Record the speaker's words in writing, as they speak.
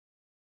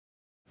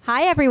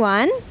Hi,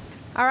 everyone.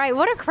 All right,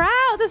 what a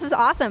crowd. This is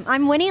awesome.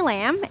 I'm Winnie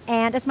Lam,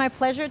 and it's my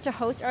pleasure to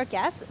host our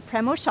guest,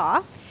 Premal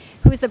Shah,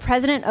 who is the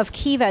president of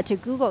Kiva to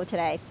Google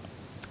today.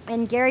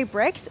 And Gary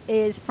Briggs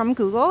is from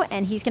Google,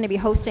 and he's going to be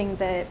hosting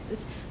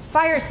this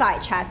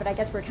fireside chat, but I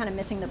guess we're kind of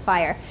missing the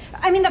fire.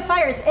 I mean, the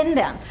fire's in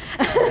them.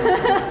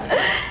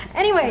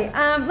 Anyway,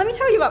 let me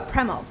tell you about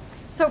Premal.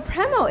 So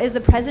Premal is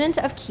the president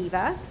of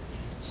Kiva.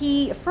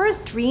 He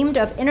first dreamed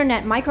of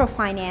internet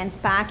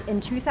microfinance back in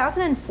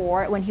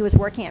 2004 when he was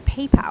working at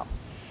PayPal.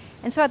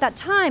 And so at that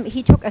time,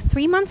 he took a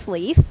 3-month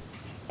leave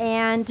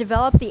and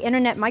developed the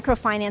internet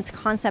microfinance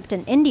concept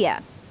in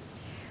India.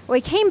 Well,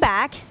 he came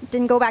back,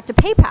 didn't go back to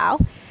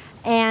PayPal,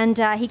 and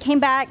he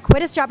came back,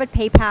 quit his job at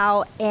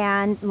PayPal,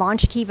 and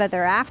launched Kiva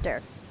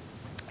thereafter.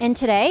 And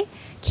today,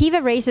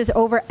 Kiva raises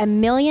over $1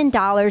 million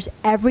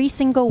every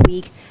single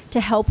week to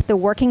help the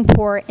working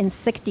poor in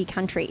 60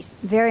 countries.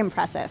 Very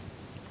impressive.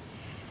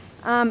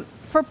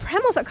 For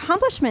Premal's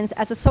accomplishments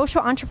as a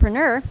social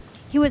entrepreneur,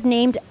 he was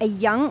named a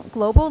young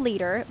global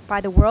leader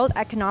by the World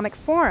Economic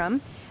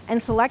Forum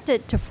and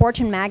selected to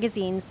Fortune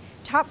magazine's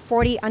top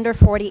 40 under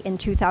 40 in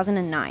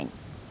 2009.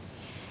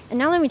 And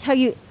now let me tell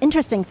you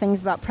interesting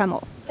things about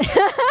Premal.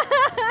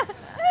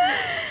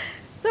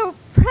 So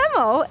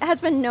Premal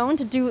has been known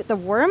to do the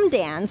worm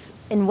dance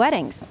in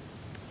weddings.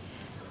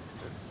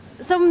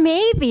 So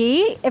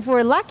maybe, if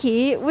we're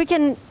lucky, we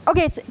can,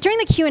 okay, so during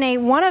the Q&A,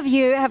 one of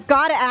you have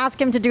got to ask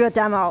him to do a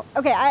demo.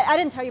 Okay, I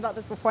didn't tell you about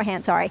this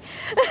beforehand, sorry.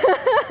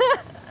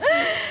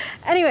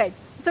 Anyway,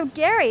 so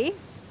Gary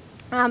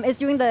is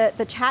doing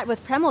the chat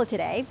with Premal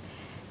today.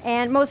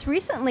 And most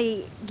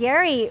recently,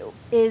 Gary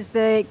is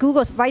the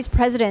Google's vice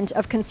president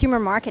of consumer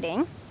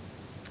marketing.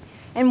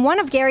 And one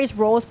of Gary's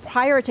roles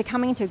prior to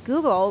coming to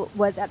Google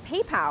was at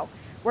PayPal,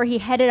 where he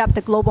headed up the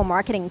global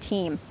marketing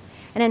team.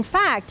 And in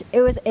fact, it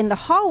was in the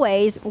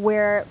hallways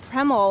where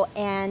Premal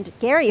and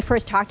Gary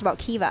first talked about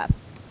Kiva.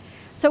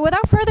 So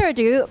without further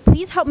ado,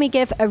 please help me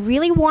give a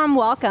really warm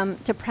welcome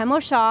to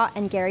Premal Shah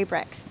and Gary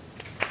Briggs.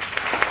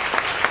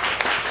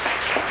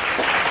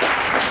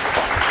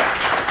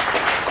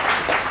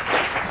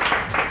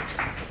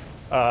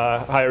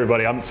 Hi,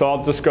 everybody. So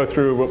I'll just go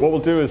through. What we'll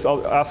do is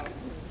I'll ask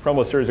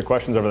Premal a series of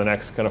questions over the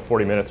next kind of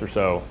 40 minutes or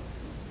so,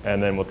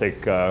 and then we'll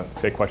take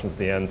questions at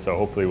the end. So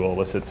hopefully we'll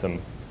elicit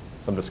some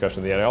discussion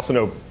at the end. I also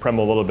know Premal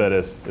a little bit,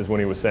 as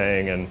Winnie was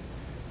saying, and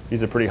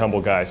he's a pretty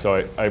humble guy. So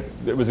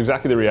it was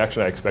exactly the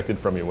reaction I expected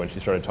from you when she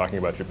started talking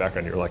about your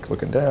background. You were like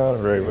looking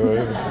down, very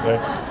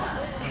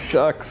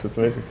shucks, it's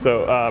amazing.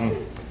 So,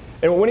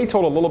 and Winnie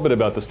told a little bit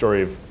about the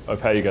story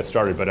of how you got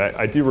started, but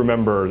I do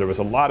remember there was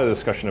a lot of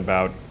discussion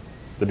about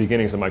the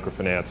beginnings of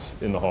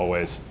microfinance in the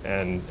hallways,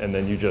 and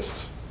then you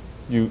just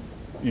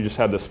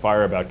had this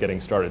fire about getting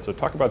started. So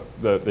talk about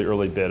the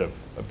early bit of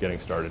getting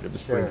started. It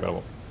was pretty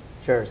incredible.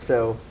 Sure.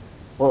 So,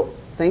 well,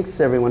 thanks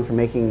everyone for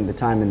making the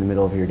time in the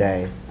middle of your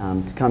day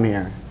to come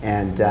here.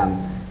 And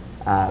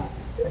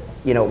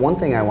you know, one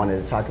thing I wanted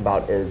to talk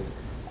about is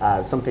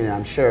something that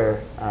I'm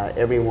sure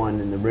everyone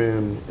in the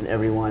room and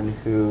everyone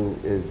who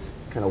is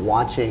kind of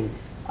watching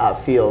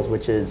feels,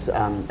 which is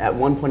at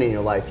one point in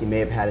your life you may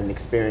have had an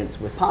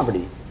experience with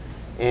poverty.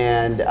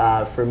 And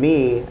for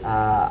me,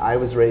 I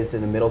was raised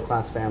in a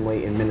middle-class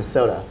family in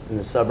Minnesota, in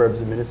the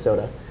suburbs of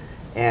Minnesota.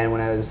 And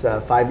when I was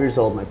 5 years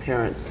old, my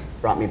parents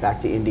brought me back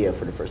to India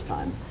for the first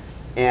time.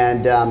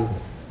 And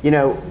you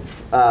know,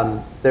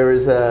 there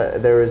was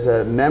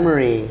a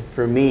memory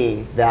for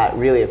me that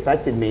really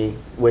affected me,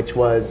 which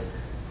was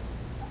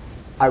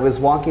I was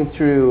walking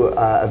through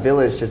a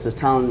village. There's this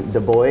town,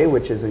 Dubai,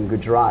 which is in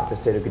Gujarat, the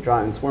state of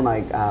Gujarat. And it's where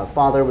my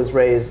father was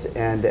raised.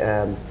 And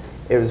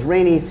it was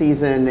rainy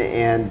season,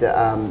 and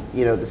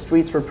you know, the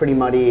streets were pretty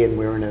muddy, and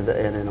we were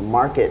in a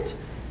market.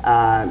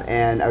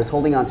 And I was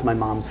holding on to my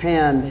mom's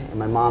hand, and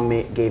my mom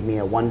gave me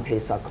a 1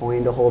 paisa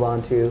coin to hold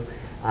on to.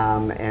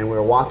 And we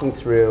were walking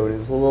through, and it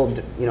was a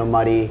little,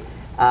 muddy.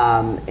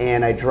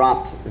 And I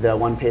dropped the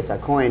 1 paisa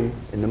coin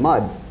in the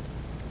mud.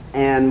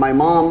 And my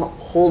mom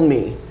pulled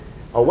me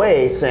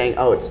away, saying,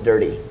 "Oh, it's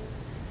dirty."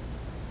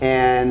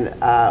 And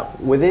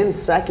within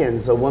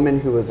seconds, a woman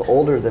who was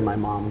older than my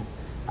mom,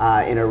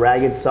 in a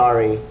ragged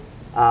sari,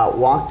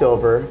 walked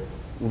over,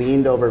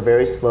 leaned over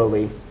very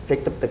slowly,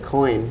 picked up the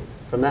coin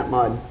from that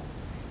mud,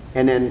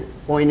 and then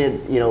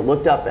pointed,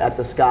 looked up at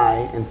the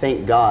sky and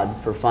thanked God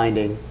for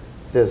finding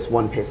this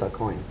 1 paisa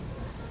coin.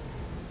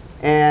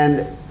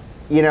 And,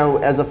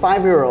 as a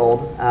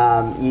 5-year-old,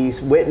 you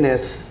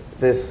witness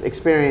this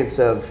experience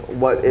of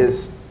what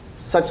is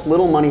such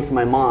little money for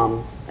my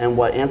mom and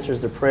what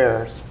answers the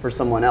prayers for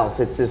someone else.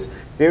 It's this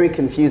very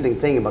confusing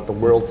thing about the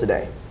world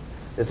today,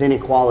 this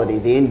inequality,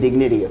 the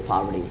indignity of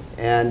poverty.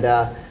 And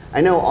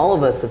I know all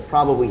of us have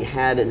probably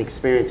had an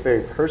experience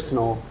very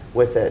personal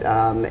with it.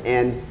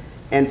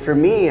 And for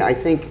me, I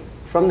think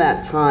from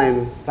that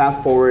time,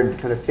 fast forward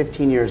kind of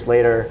 15 years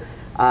later,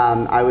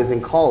 I was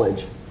in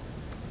college.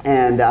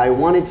 And I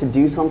wanted to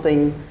do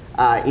something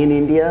in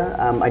India.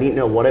 I didn't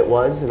know what it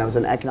was, and I was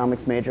an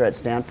economics major at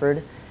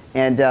Stanford.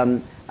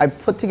 And I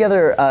put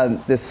together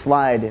this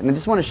slide, and I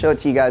just want to show it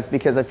to you guys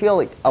because I feel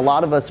like a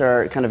lot of us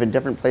are kind of in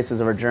different places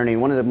of our journey.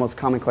 One of the most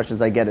common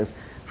questions I get is,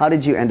 how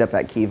did you end up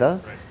at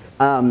Kiva?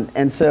 Right.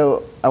 And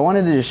so I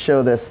wanted to just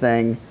show this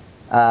thing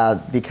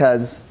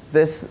because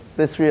this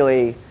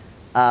really,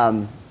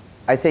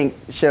 I think,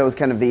 shows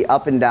kind of the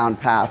up and down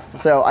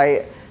path. So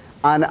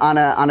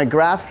on a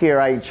graph here,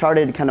 I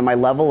charted kind of my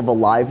level of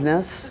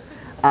aliveness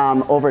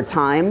over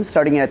time,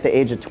 starting at the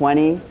age of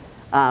 20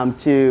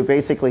 to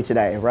basically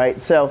today,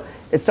 right? So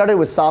it started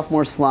with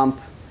sophomore slump,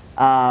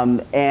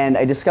 and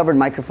I discovered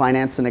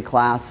microfinance in a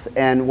class.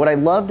 And what I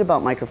loved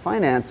about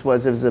microfinance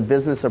was it was a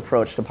business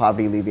approach to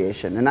poverty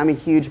alleviation. And I'm a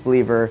huge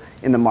believer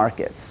in the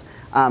markets.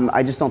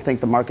 I just don't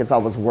think the markets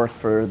always work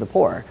for the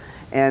poor.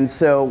 And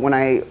so when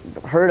I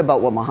heard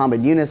about what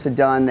Muhammad Yunus had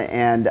done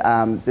and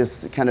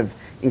this kind of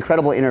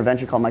incredible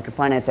intervention called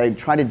microfinance, I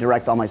tried to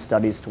direct all my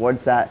studies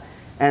towards that.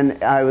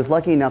 And I was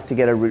lucky enough to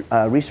get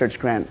a research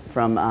grant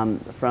from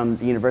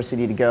the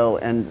university to go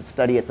and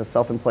study at the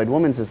Self-Employed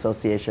Women's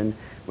Association,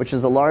 which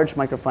is a large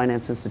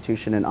microfinance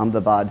institution in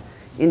Ahmedabad,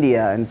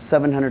 India, and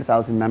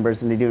 700,000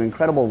 members, and they do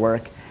incredible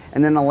work.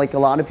 And then, like a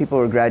lot of people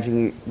who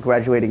were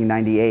graduating in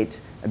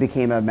 '98, I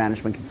became a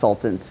management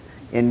consultant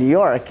in New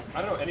York.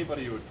 I don't know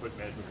anybody who would put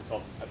management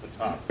consultant at the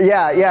top.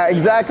 Yeah,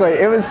 exactly.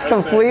 It was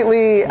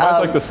completely... Mine's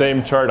like the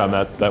same chart on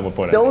that one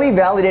point. The only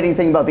validating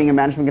thing about being a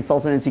management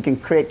consultant is you can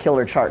create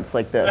killer charts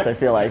like this, I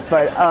feel like.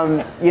 But,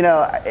 you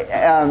know,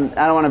 I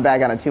don't want to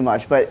bag on it too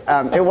much, but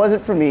it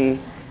wasn't for me.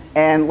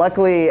 And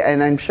luckily,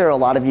 and I'm sure a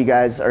lot of you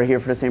guys are here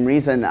for the same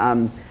reason,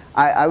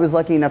 I was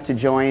lucky enough to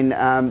join,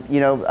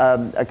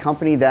 a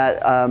company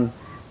that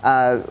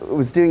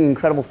was doing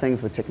incredible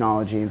things with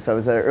technology. And so I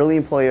was an early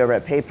employee over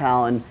at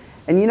PayPal,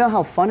 and you know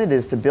how fun it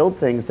is to build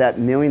things that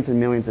millions and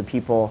millions of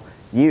people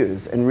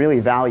use and really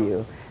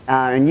value.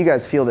 And you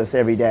guys feel this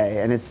every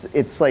day. And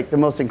it's like the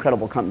most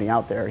incredible company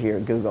out there here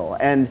at Google.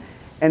 And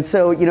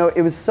so, you know,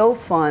 it was so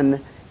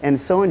fun and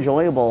so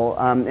enjoyable.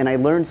 And I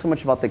learned so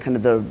much about the kind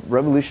of the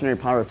revolutionary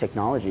power of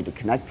technology to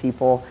connect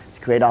people,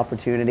 to create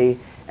opportunity.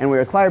 And we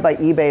were acquired by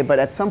eBay, but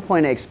at some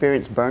point I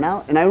experienced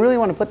burnout. And I really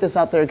want to put this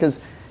out there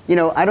because, you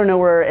know, I don't know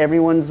where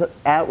everyone's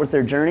at with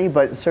their journey,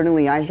 but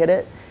certainly I hit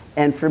it.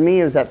 And for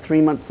me, it was that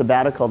 3-month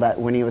sabbatical that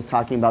when he was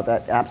talking about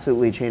that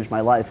absolutely changed my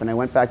life. And I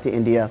went back to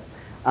India,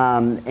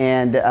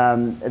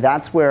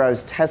 that's where I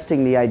was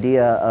testing the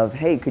idea of,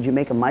 hey, could you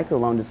make a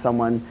microloan to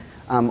someone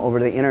over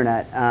the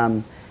internet?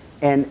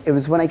 And it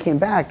was when I came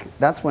back,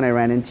 that's when I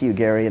ran into you,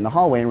 Gary, in the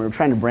hallway, and we were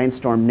trying to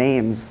brainstorm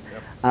names.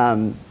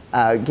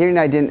 Yep. Gary and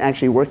I didn't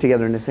actually work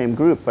together in the same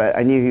group, but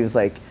I knew he was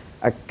like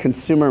a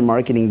consumer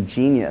marketing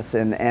genius,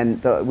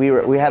 and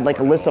we had like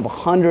a list of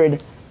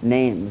 100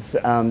 names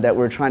that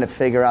we're trying to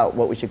figure out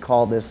what we should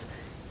call this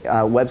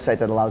website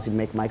that allows you to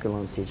make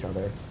microloans to each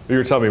other. You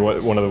were telling me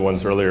one of the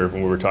ones earlier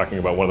when we were talking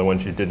about one of the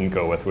ones you didn't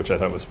go with, which I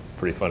thought was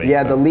pretty funny.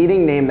 Yeah, the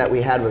leading name that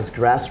we had was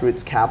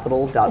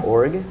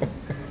grassrootscapital.org.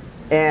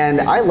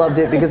 And I loved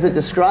it because it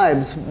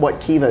describes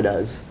what Kiva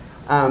does.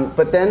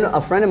 But then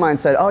a friend of mine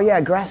said, oh yeah,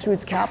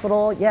 grassroots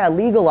capital, yeah,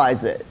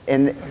 legalize it.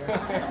 And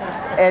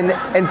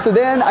so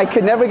then I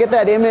could never get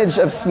that image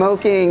of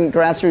smoking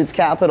grassroots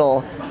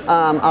capital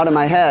out of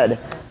my head.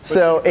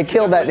 So it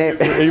killed that name.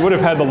 You would have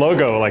had the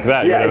logo like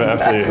that. Yeah,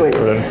 exactly. Would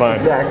have been fine.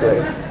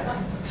 Exactly.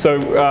 So,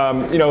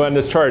 you know, on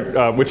this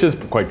chart, which is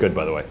quite good,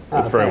 by the way.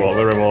 It's very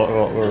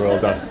well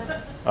done.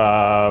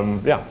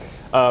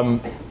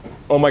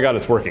 Oh my God,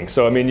 it's working.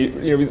 So, I mean,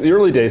 you know, the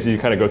early days, you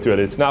kind of go through it.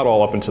 It's not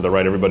all up and to the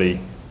right. Everybody,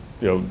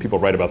 you know, people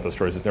write about those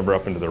stories. It's never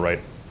up and to the right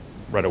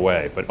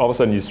away. But all of a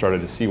sudden, you started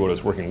to see what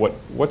was working.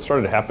 What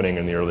started happening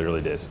in the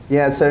early days?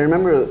 Yeah, so I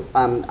remember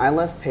I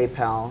left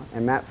PayPal,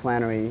 and Matt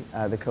Flannery,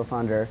 the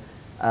co-founder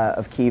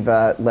of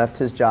Kiva, left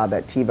his job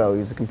at TiVo. He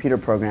was a computer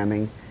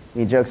programming.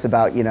 And he jokes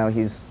about, you know,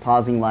 he's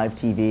pausing live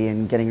TV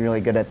and getting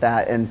really good at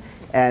that. And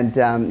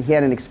he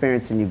had an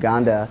experience in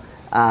Uganda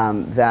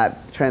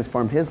that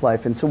transformed his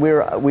life. And so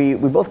we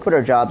both quit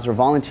our jobs. We're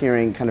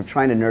volunteering, kind of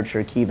trying to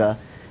nurture Kiva.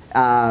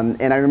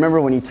 And I remember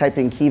when you typed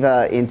in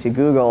Kiva into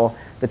Google,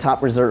 the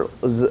top result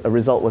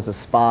was a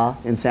spa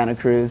in Santa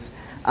Cruz.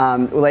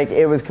 Like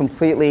it was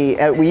completely,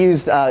 we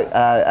used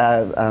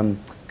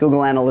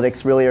Google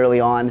Analytics really early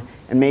on,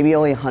 and maybe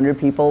only 100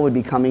 people would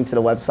be coming to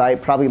the website,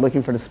 probably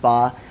looking for the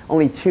spa.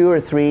 Only 2 or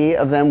 3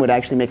 of them would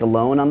actually make a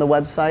loan on the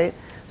website.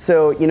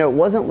 So, you know, it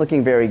wasn't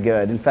looking very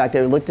good. In fact,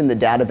 I looked in the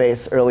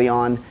database early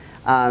on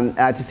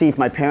to see if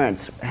my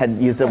parents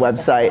had used the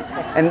website,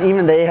 and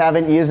even they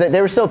haven't used it. They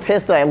were so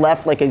pissed that I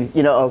left like a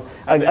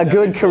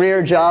good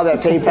career job at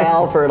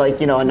PayPal for like,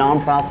 you know, a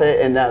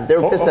nonprofit, and they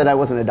were pissed that I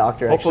wasn't a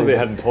doctor. Hopefully they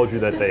hadn't told you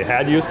that they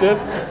had used it,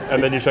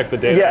 and then you check the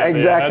data. Yeah,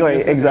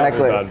 exactly.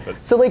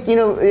 So like, you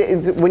know,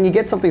 when you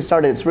get something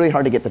started, it's really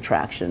hard to get the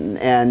traction,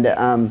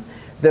 and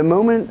the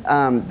moment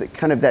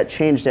that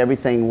changed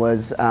everything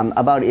was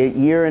about a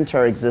year into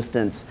our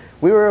existence.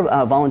 We were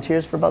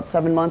volunteers for about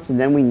 7 months, and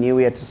then we knew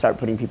we had to start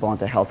putting people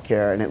onto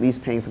healthcare and at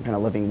least paying some kind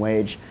of living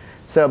wage.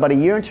 So about a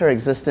year into our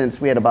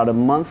existence, we had about a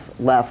month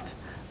left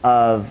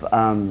of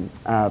kind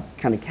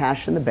of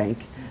cash in the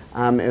bank.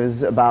 It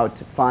was about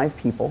 5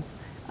 people.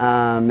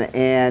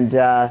 And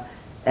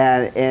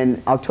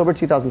in October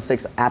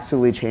 2006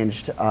 absolutely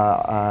changed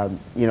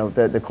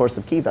the course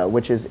of Kiva,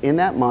 which is in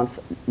that month,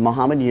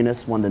 Muhammad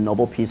Yunus won the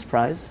Nobel Peace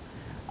Prize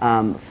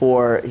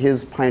for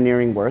his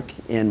pioneering work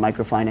in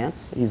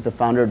microfinance. He's the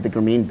founder of the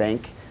Grameen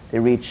Bank. They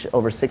reach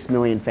over 6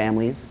 million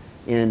families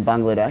in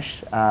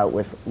Bangladesh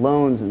with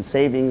loans and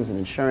savings and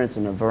insurance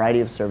and a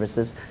variety of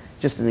services.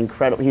 Just an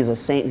incredible, he's a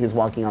saint who's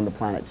walking on the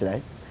planet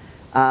today.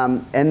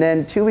 And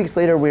then 2 weeks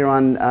later, we were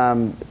on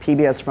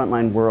PBS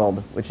Frontline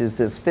World, which is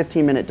this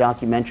 15-minute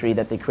documentary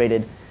that they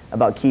created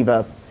about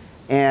Kiva.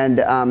 And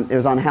it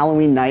was on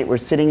Halloween night. We're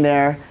sitting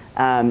there.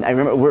 I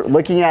remember we're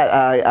looking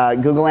at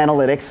Google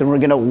Analytics, and we're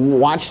going to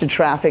watch the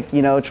traffic,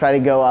 try to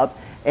go up.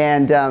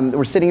 And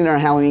we're sitting there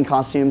in Halloween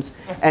costumes,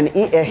 and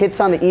it hits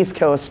on the East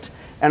Coast,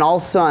 and all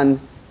of a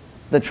sudden,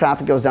 the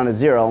traffic goes down to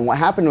 0. And what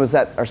happened was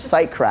that our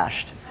site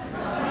crashed,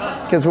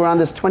 because we're on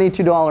this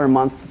 $22 a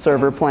month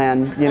server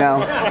plan,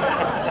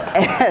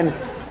 and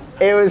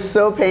it was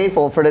so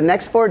painful. For the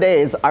next 4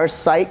 days, our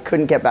site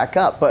couldn't get back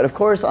up. But of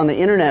course, on the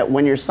internet,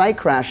 when your site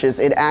crashes,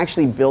 it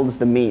actually builds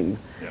the meme.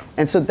 Yeah.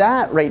 And so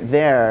that right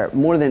there,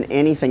 more than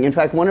anything, in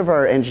fact, one of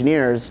our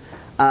engineers,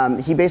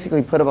 he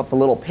basically put up a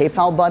little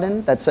PayPal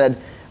button that said,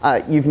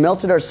 "You've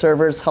melted our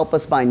servers, help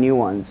us buy new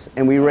ones."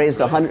 And we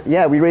raised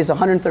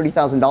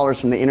 $130,000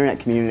 from the internet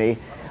community.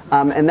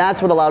 And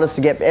that's what allowed us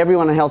to get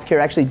everyone in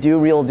healthcare actually do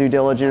real due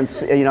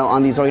diligence,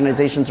 on these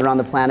organizations around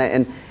the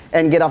planet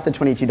and get off the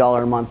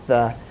 $22 a month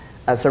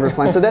server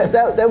plan. So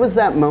that was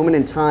that moment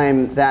in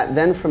time that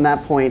then from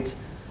that point,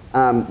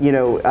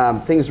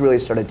 things really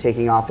started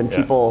taking off, and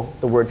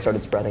the word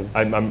started spreading.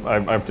 I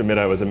have to admit,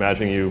 I was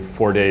imagining you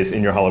 4 days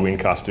in your Halloween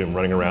costume,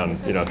 running around,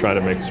 trying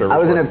to make server. I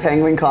was in a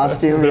penguin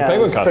costume. Yeah,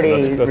 penguin costume.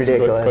 Pretty that's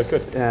ridiculous.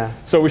 Quite good. Yeah.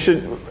 So we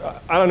should.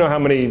 I don't know how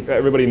many.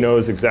 Everybody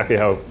knows exactly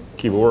how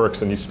Kiva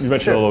works, and you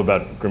mentioned a little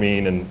about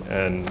Grameen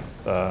and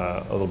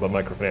a little about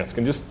microfinance.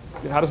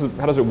 How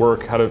does it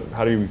work? How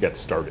do you get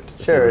started?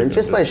 Sure. And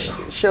just by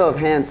show of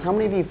hands, how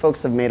many of you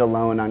folks have made a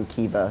loan on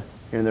Kiva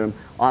here in the room?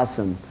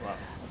 Awesome. Wow.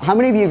 How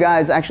many of you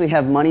guys actually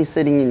have money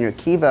sitting in your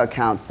Kiva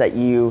accounts that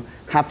you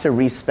have to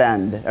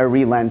respend or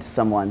relend to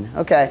someone?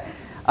 Okay.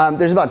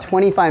 There's about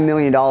 $25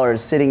 million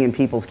sitting in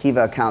people's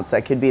Kiva accounts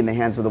that could be in the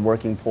hands of the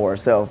working poor.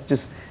 So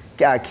just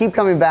keep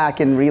coming back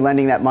and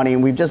relending that money.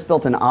 And we've just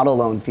built an auto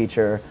loan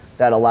feature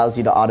that allows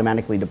you to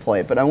automatically deploy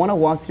it. But I want to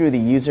walk through the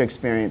user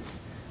experience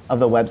of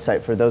the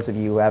website for those of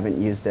you who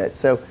haven't used it.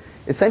 So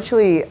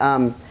essentially,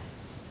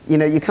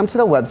 you come to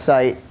the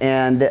website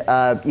and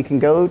you can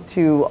go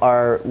to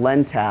our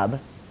lend tab,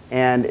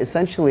 and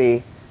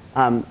essentially,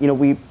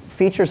 we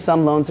feature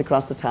some loans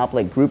across the top,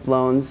 like group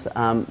loans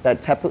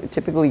that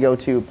typically go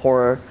to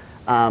poorer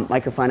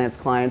microfinance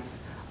clients.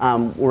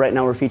 Right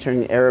now we're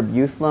featuring Arab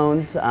youth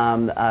loans.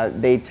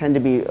 They tend to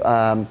be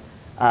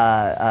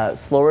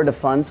slower to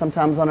fund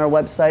sometimes on our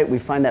website. We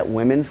find that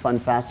women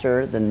fund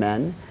faster than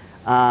men.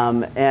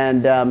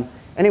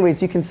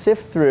 Anyways, you can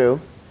sift through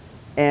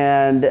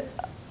and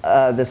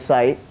the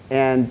site,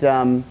 and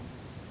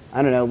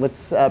I don't know,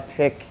 let's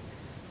pick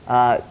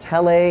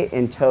Tele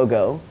in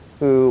Togo,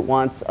 who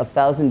wants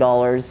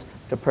 $1,000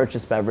 to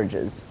purchase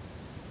beverages.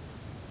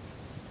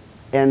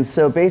 And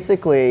so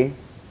basically,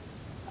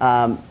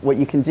 what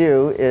you can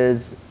do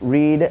is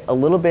read a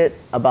little bit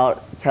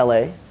about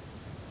Tele.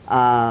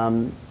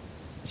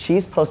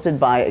 She's posted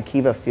by a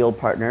Kiva field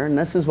partner, and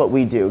this is what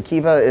we do.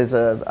 Kiva is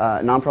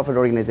a nonprofit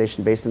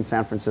organization based in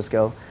San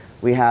Francisco.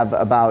 We have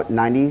about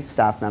 90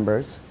 staff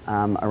members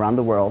around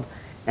the world,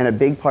 and a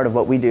big part of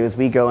what we do is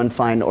we go and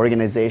find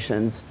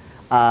organizations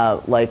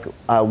like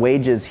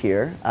Wages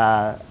here,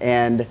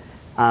 and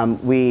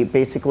we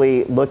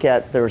basically look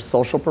at their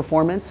social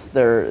performance,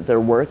 their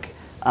work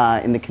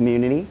in the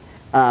community,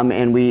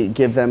 and we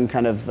give them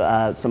kind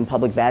of some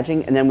public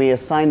badging, and then we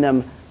assign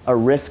them a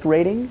risk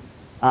rating.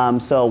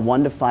 So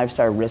 1 to 5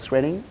 star risk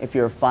rating. If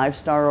you're a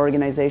 5-star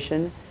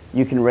organization,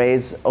 you can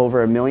raise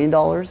over $1 million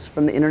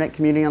from the internet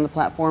community on the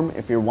platform.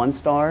 If you're 1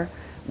 star,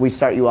 we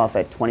start you off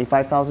at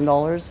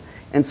 $25,000.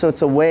 And so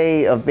it's a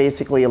way of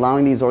basically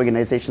allowing these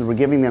organizations, we're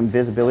giving them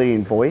visibility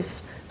and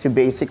voice to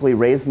basically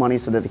raise money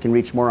so that they can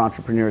reach more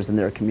entrepreneurs in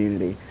their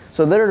community.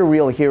 So they're the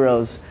real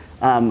heroes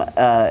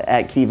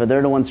at Kiva.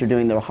 They're the ones who are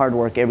doing their hard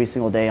work every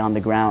single day on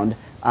the ground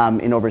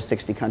in over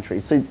 60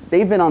 countries. So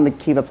they've been on the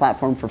Kiva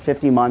platform for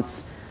 50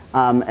 months.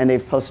 And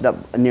they've posted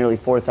up nearly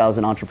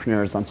 4,000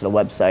 entrepreneurs onto the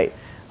website.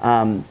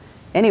 And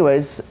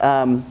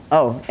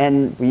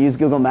we use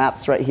Google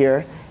Maps right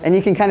here. And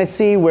you can kind of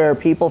see where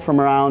people from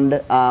around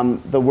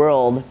the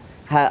world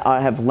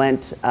have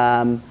lent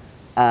to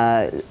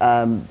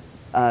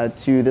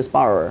this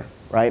borrower,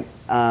 right?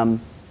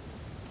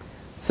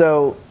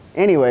 So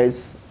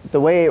anyways,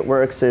 the way it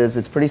works is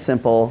it's pretty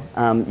simple.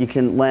 You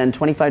can lend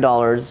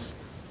 $25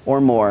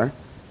 or more.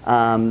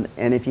 And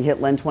if you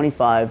hit lend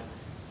 25,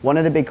 one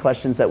of the big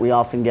questions that we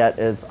often get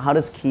is, how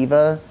does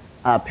Kiva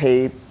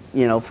pay,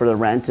 for the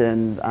rent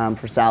and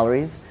for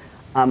salaries?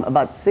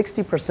 about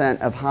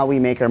 60% of how we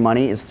make our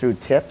money is through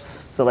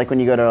tips. So like when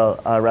you go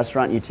to a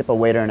restaurant, you tip a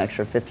waiter an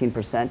extra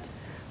 15%.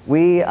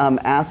 We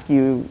ask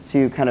you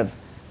to kind of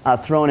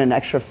throw in an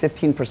extra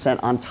 15%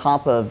 on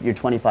top of your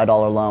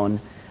 $25 loan.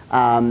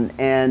 On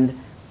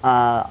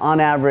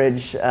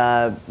average,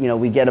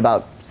 we get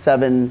about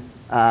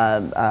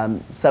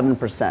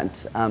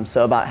 7%.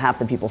 So about half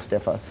the people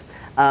stiff us.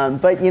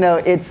 But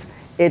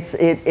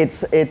it's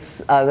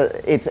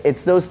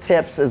those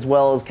tips as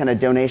well as kind of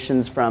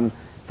donations from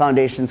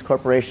foundations,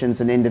 corporations,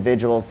 and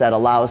individuals that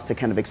allow us to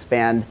kind of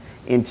expand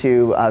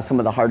into some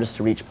of the hardest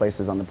to reach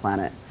places on the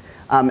planet.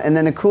 And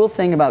then a cool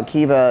thing about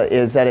Kiva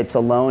is that it's a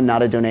loan,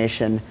 not a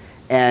donation,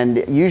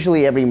 and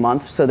usually every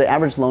month. So the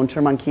average loan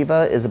term on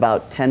Kiva is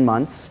about 10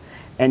 months,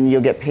 and you'll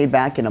get paid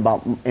back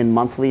in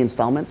monthly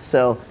installments.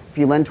 So if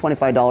you lend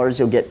 $25,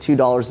 you'll get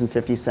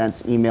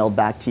 $2.50 emailed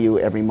back to you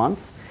every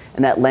month,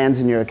 and that lands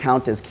in your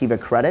account as Kiva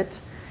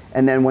credit.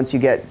 And then once you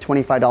get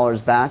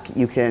 $25 back,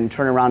 you can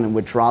turn around and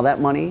withdraw that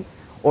money,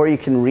 or you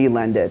can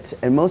re-lend it.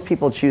 And most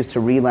people choose to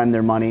re-lend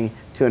their money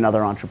to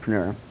another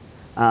entrepreneur.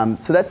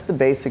 So that's the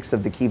basics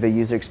of the Kiva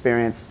user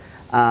experience.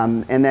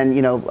 And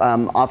then,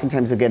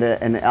 oftentimes you'll get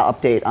an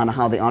update on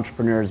how the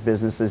entrepreneur's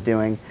business is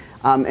doing.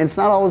 And it's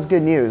not always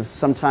good news.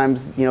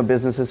 Sometimes,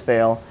 businesses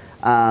fail.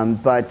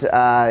 But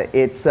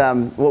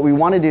what we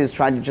want to do is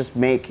try to just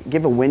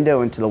give a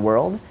window into the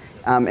world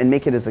and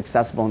make it as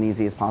accessible and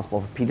easy as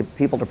possible for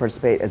people to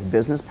participate as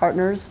business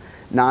partners,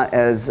 not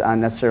as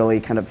necessarily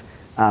kind of,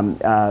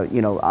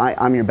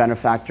 I'm your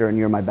benefactor and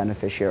you're my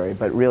beneficiary,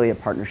 but really a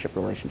partnership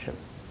relationship.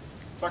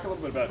 Talk a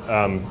little bit about,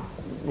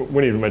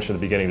 when you mentioned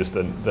at the beginning, just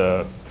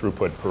the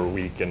throughput per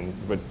week,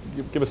 but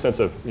give a sense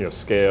of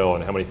scale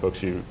and how many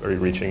folks are you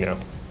reaching now?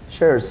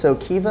 Sure. So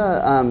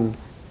Kiva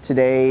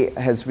today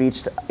has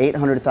reached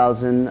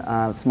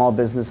 800,000 small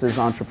businesses,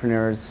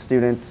 entrepreneurs,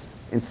 students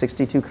in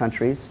 62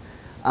 countries.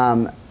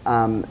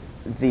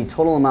 The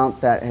total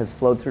amount that has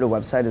flowed through the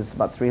website is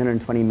about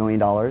 $320 million in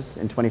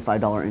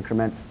 $25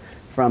 increments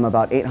from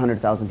about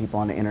 800,000 people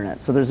on the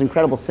internet. So there's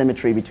incredible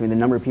symmetry between the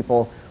number of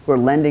people who are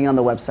lending on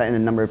the website and the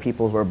number of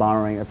people who are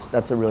borrowing.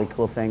 That's a really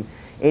cool thing.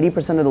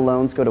 80% of the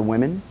loans go to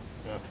women.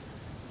 Yeah.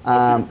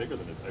 That's even bigger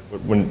than it.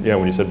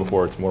 When you said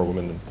before it's more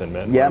women than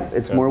men. Yep,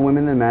 it's more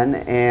women than men,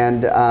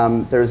 and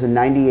there's a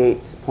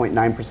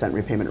 98.9%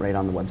 repayment rate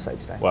on the website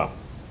today. Wow,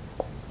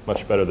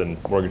 much better than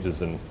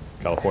mortgages in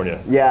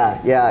California.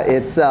 Yeah,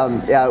 it's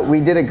we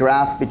did a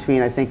graph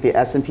between I think the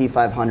S&P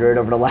 500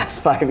 over the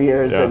last 5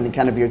 years and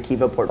kind of your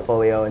Kiva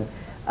portfolio, and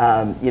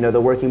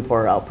the working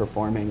poor are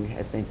outperforming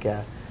I think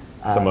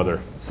some other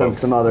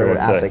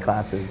asset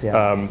classes.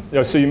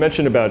 Yeah. So you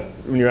mentioned about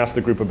when you asked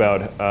the group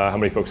about how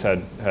many folks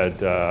had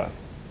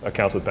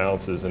accounts with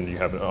balances, and you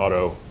have an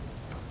auto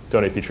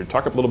donate feature.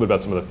 Talk a little bit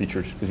about some of the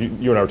features, because you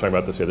and I were talking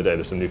about this the other day.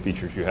 There's some new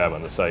features you have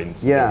on the site and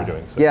some things you're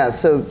doing.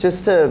 So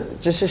just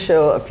to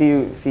show a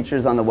few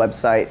features on the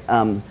website.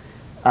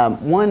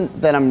 One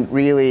that I'm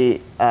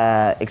really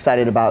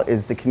excited about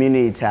is the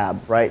community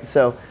tab, right?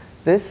 So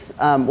this,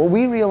 what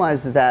we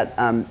realized is that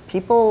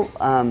people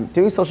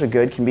doing social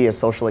good can be a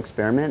social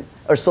experiment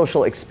or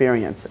social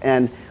experience.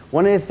 And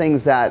one of the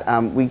things that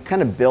we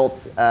kind of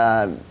built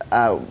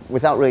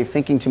without really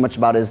thinking too much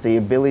about is the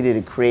ability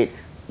to create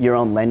your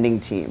own lending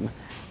team.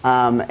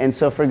 And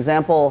so, for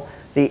example,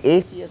 the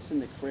atheists and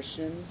the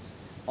Christians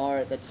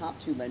are the top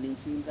two lending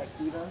teams at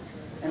Kiva,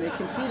 and they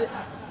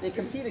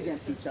compete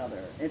against each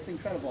other. It's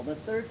incredible. The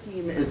third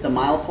team is the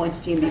mile points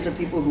team. These are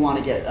people who want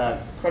to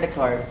get credit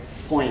card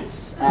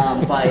points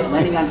by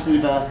lending on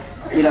Kiva,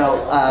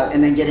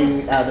 and then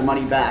getting the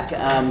money back.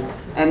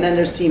 And then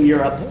there's Team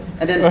Europe,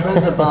 and then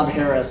friends of Bob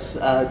Harris.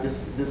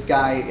 This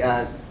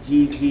guy.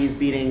 He's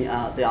beating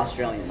the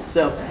Australians.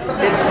 So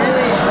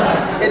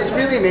it's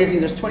really amazing.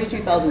 There's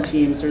 22,000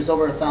 teams. There's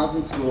over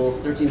 1,000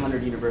 schools,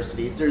 1,300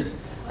 universities. There's,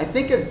 I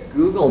think, a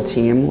Google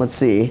team. Let's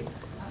see.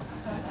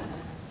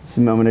 It's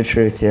a moment of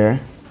truth here.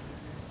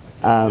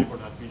 We're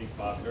not beating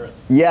Bob Harris.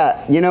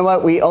 Yeah, you know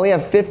what? We only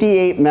have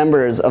 58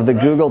 members of the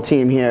Google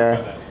team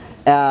here.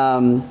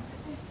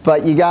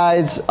 But you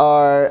guys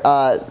are,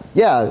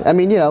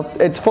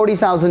 it's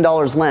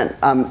 $40,000 lent.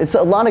 It's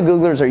a lot of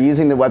Googlers are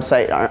using the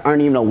website,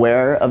 aren't even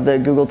aware of the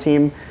Google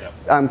team.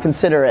 Yep.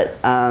 Consider it,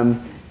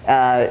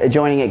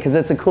 joining it, because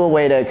it's a cool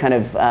way to kind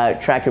of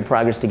track your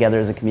progress together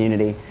as a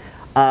community.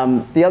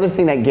 The other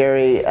thing that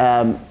Gary,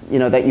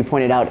 that you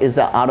pointed out is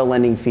the auto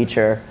lending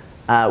feature,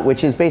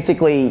 which is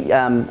basically,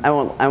 I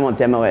won't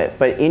demo it,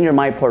 but in your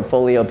My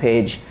Portfolio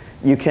page,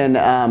 you can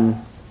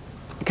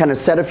kind of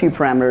set a few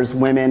parameters,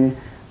 women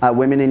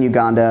in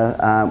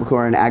Uganda who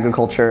are in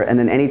agriculture, and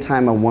then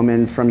anytime a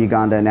woman from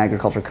Uganda in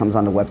agriculture comes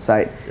on the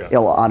website,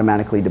 it'll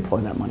automatically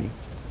deploy that money.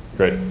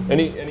 Great.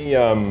 Any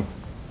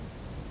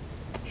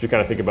should you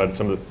kind of think about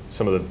some of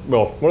the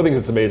well, one of the things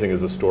that's amazing is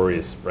the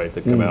stories, right,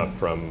 that come out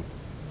from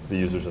the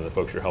users and the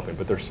folks you're helping,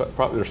 but there's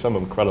some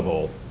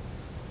incredible,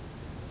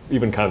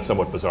 even kind of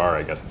somewhat bizarre,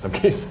 I guess, in some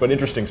cases, but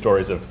interesting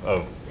stories of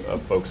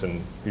folks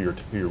and who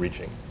you're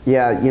reaching.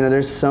 Yeah,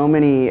 there's so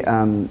many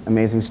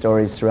amazing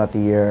stories throughout the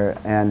year,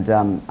 and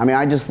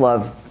I just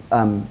love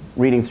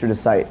reading through the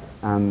site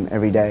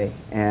every day.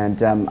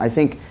 And I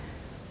think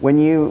when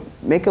you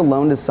make a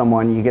loan to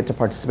someone, you get to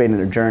participate in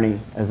their journey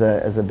as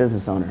a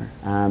business owner.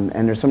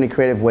 And there's so many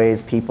creative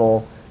ways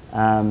people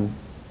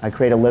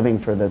create a living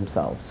for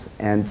themselves.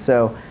 And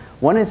so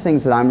one of the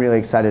things that I'm really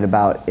excited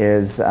about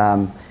is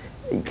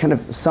kind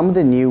of some of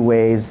the new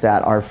ways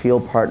that our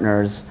field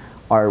partners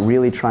are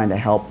really trying to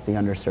help the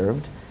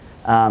underserved.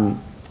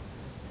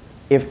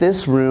 If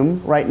this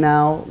room right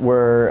now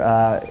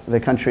were the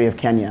country of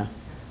Kenya,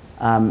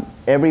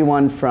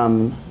 everyone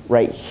from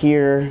right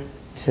here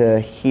to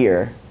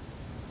here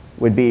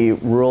would be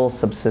rural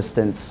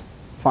subsistence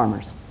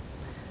farmers.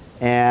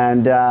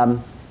 And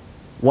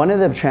one of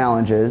the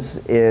challenges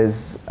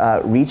is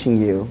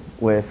reaching you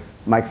with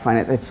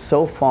microfinance. It's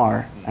so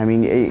far. I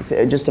mean,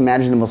 just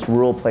imagine the most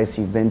rural place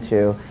you've been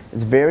to.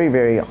 It's very,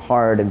 very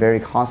hard and very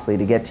costly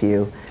to get to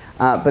you.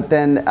 But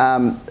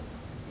then,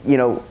 you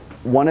know,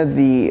 one of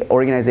the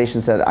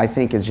organizations that I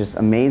think is just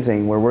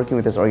amazing, we're working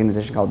with this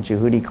organization called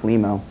Juhudi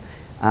Kilimo.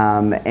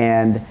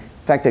 And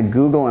in fact, a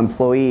Google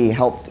employee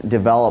helped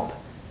develop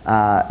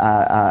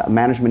a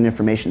management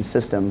information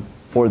system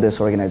for this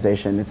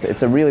organization.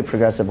 It's a really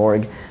progressive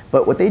org.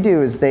 But what they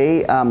do is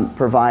they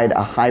provide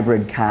a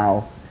hybrid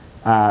cow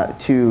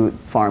to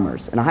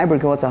farmers. And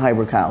what's a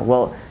hybrid cow?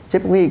 Well,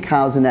 typically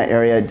cows in that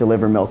area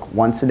deliver milk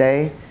once a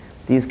day.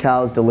 These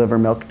cows deliver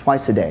milk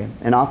twice a day.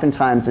 And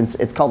oftentimes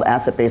it's called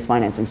asset-based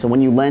financing. So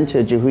when you lend to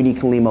a Juhudi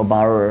Kilimo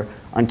borrower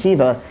on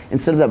Kiva,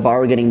 instead of that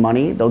borrower getting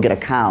money, they'll get a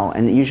cow.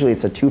 And usually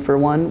it's a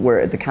 2-for-1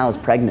 where the cow is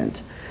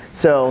pregnant.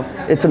 So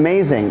it's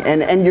amazing.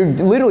 And you're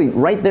literally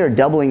right there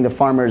doubling the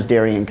farmer's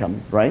dairy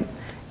income, right?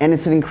 And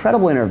it's an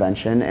incredible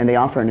intervention, and they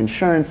offer an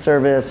insurance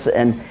service.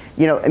 And,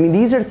 you know, I mean,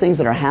 these are things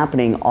that are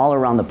happening all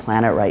around the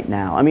planet right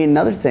now. I mean,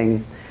 another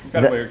thing.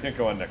 You can't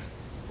go on next.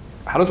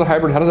 How does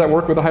that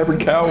work with a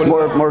hybrid cow?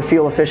 More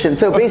fuel efficient.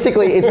 So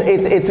basically,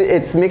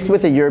 it's mixed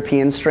with a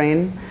European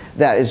strain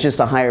that is just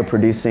a higher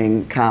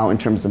producing cow in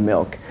terms of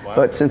milk. Wow.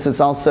 But since it's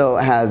also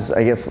has,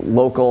 I guess,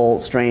 local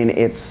strain,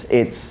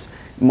 it's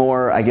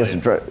more, I guess,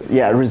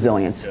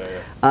 resilient.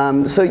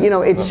 Yeah. So, you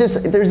know, it's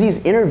just, there's these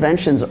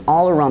interventions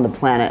all around the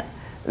planet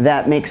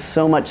that makes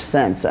so much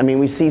sense. I mean,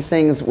 we see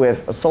things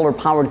with solar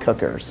powered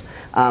cookers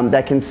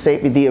that can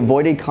save the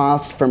avoided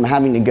cost from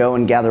having to go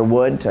and gather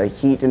wood to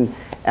heat and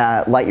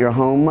light your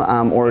home,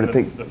 or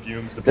the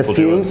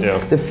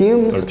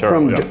fumes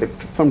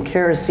from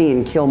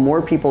kerosene kill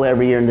more people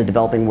every year in the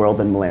developing world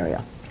than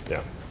malaria.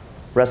 Yeah.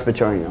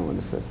 Respiratory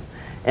illnesses.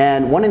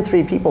 And 1 in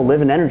 3 people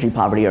live in energy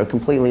poverty or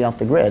completely off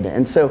the grid.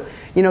 And so,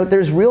 you know,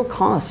 there's real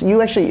costs.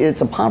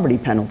 It's a poverty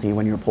penalty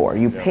when you're poor.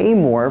 You pay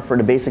more for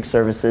the basic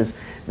services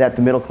that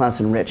the middle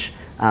class and rich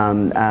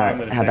have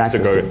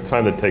access to. The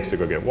time that it takes to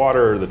go get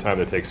water, the time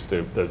that it takes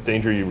to, the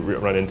danger you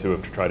run into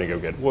of trying to go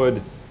get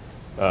wood.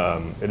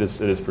 It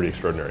is pretty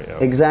extraordinary. You know?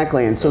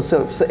 Exactly. And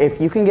so if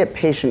you can get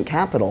patient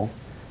capital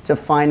to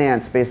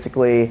finance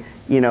basically,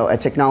 you know, a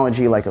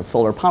technology like a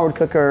solar powered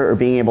cooker, or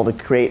being able to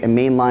create a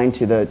main line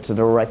to the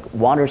direct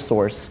water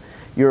source,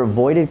 your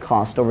avoided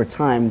cost over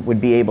time would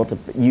be able to,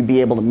 you'd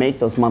be able to make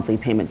those monthly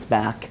payments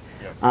back.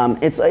 Yep.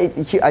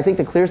 I think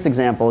the clearest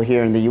example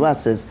here in the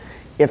US is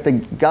if the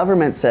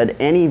government said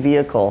any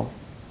vehicle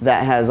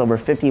that has over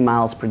 50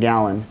 miles per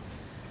gallon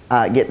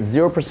gets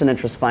 0%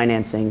 interest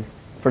financing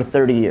for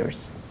 30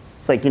 years.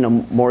 It's like, you know,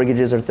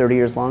 mortgages are 30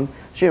 years long.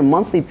 So your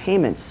monthly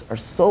payments are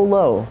so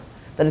low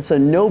that it's a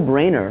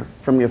no-brainer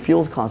from your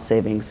fuel cost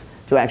savings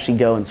to actually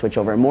go and switch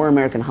over. And more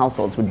American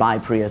households would buy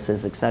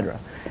Priuses, et cetera.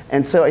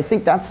 And so I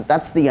think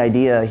that's the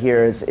idea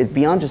here is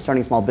beyond just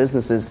starting small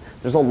businesses,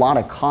 there's a lot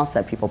of costs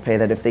that people pay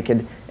that if they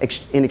could,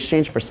 in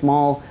exchange for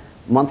small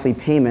monthly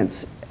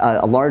payments,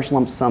 a large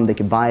lump sum, they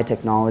could buy a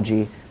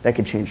technology that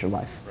could change their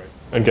life. Right.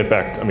 And get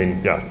back, I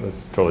mean, yeah,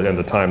 that's totally, and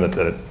the time that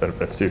it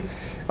benefits too.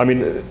 I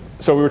mean,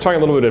 so we were talking a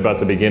little bit about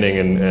the beginning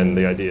and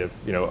the idea of,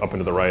 you know, up and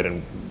to the right,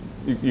 and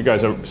you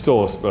guys are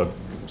still a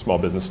small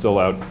business, still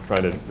out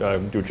trying to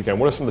do what you can.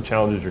 What are some of the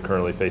challenges you're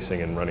currently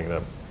facing in running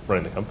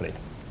the company?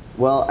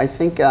 Well, I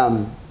think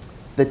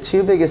the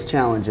 2 biggest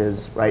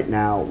challenges right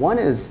now, one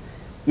is,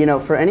 you know,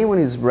 for anyone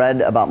who's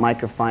read about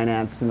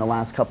microfinance in the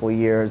last couple of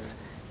years,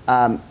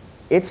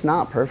 it's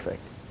not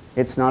perfect.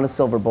 It's not a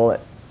silver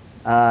bullet.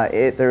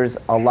 There's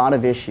a lot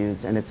of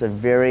issues, and it's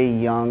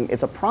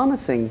a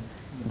promising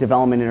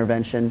development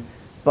intervention,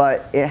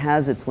 but it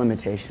has its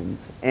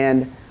limitations.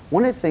 And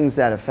one of the things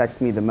that affects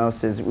me the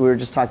most is, we were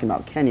just talking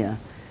about Kenya.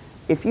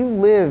 If you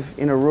live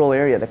in a rural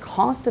area, the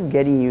cost of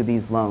getting you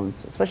these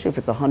loans, especially if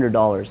it's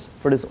 $100,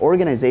 for this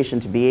organization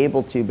to be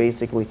able to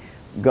basically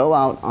go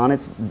out on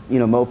its, you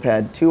know,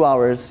 moped 2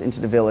 hours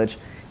into the village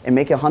and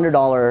make a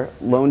 $100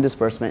 loan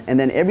disbursement, and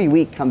then every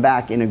week come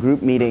back in a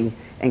group meeting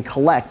and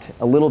collect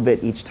a little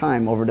bit each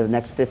time over the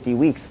next 50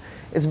 weeks,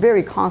 is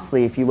very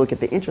costly if you look at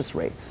the interest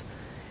rates.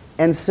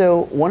 And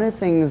so one of the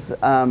things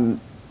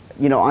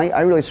you know,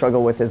 I really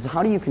struggle with is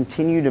how do you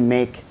continue to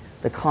make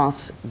the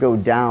costs go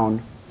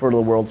down for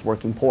the world's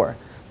working poor?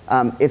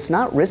 It's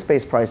not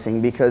risk-based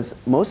pricing because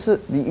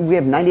we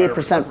have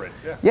 98%.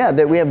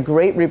 That we have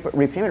great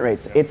repayment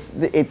rates.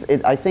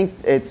 Yeah. I think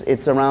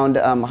it's around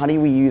how do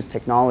we use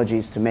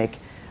technologies to make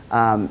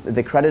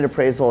the credit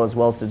appraisal as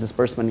well as the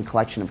disbursement and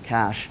collection of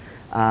cash.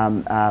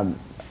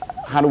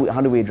 How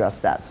do we address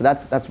that? So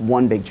that's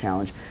one big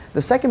challenge.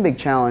 The second big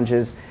challenge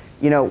is,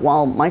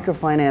 while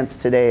microfinance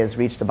today has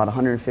reached about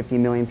 150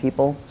 million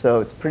people,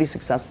 so it's pretty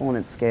successful in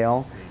its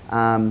scale.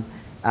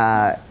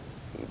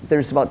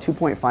 There's about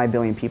 2.5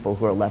 billion people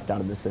who are left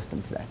out of the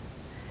system today.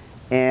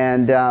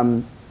 And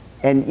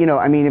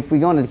if we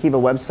go onto the Kiva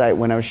website,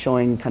 when I was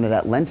showing kind of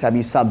that lent tab,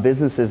 you saw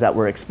businesses that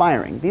were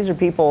expiring. These are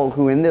people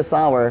who in this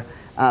hour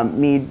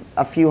need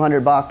a few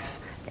 $100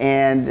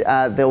 and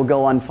they'll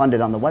go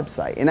unfunded on the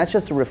website. And that's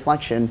just a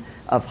reflection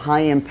of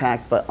high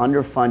impact but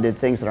underfunded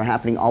things that are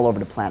happening all over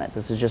the planet.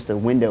 This is just a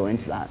window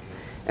into that.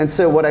 And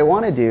so what I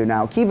want to do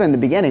now, Kiva in the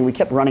beginning, we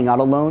kept running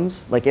out of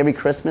loans. Like every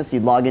Christmas,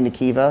 you'd log into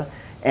Kiva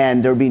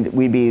and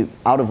we'd be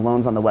out of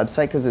loans on the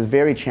website because it's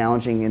very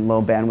challenging in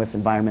low bandwidth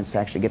environments to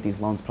actually get these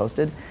loans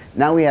posted.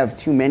 Now we have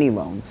too many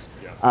loans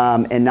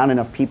and not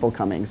enough people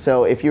coming.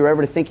 So if you're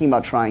ever thinking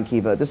about trying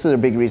Kiva, this is a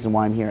big reason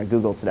why I'm here at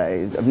Google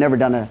today. I've never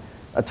done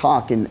a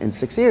talk in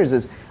 6 years.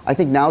 Is I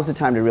think now's the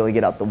time to really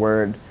get out the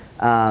word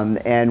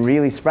and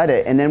really spread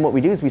it. And then what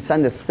we do is we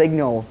send a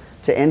signal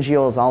to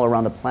NGOs all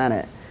around the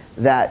planet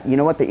that,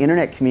 the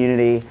internet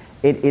community,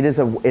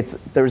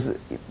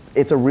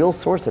 it's a real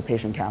source of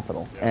patient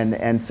capital,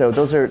 and so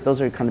those are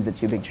kind of the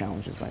two big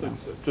challenges right now.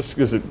 So just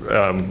because we talked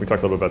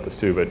a little bit about this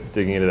too, but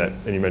digging into that,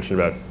 and you mentioned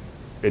about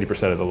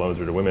 80% of the loans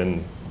are to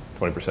women,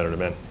 20% are to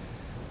men.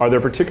 Are there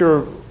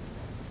particular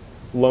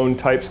loan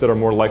types that are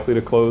more likely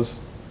to close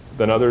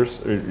than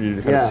others? Or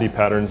you kind of see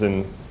patterns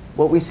in?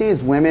 What we see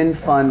is women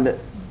fund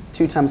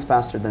 2 times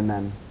faster than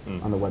men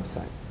on the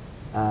website.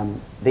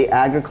 The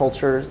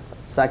agriculture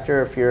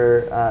sector,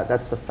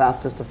 that's the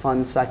fastest to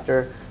fund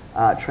sector.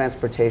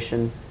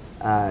 Transportation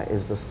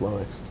is the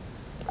slowest.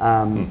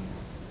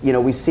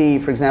 We see,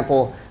 for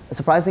example,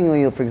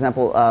 surprisingly,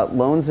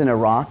 loans in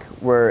Iraq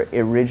were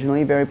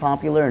originally very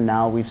popular, and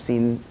now we've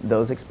seen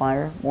those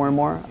expire more and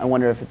more. I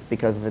wonder if it's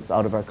because it's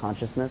out of our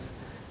consciousness.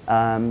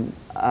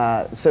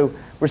 So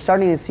we're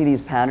starting to see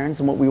these patterns,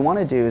 and what we want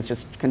to do is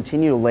just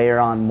continue to layer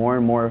on more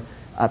and more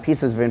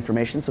pieces of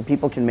information so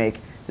people can make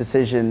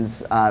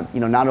decisions,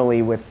 not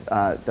only with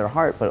their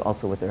heart, but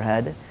also with their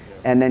head,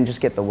 and then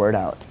just get the word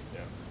out.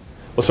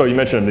 Well, so you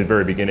mentioned in the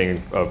very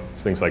beginning of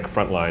things like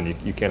Frontline,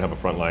 you can't have a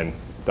Frontline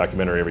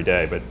documentary every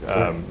day, but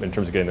in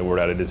terms of getting the word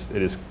out, it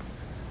is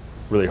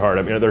really hard.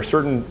 I mean, are there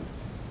certain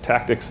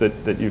tactics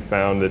that you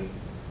found that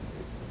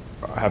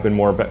have been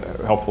more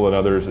helpful than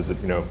others? Is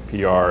it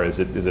PR? Is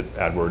it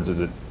AdWords? Is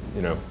it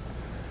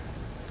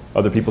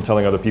other people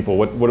telling other people?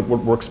 What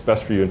works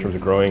best for you in terms of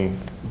growing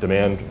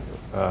demand?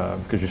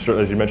 Because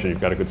as you mentioned,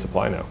 you've got a good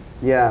supply now.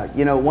 Yeah,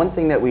 one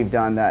thing that we've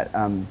done that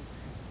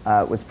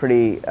was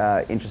pretty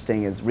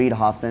interesting is Reid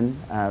Hoffman,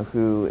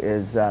 who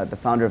is the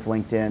founder of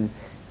LinkedIn,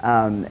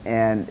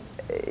 and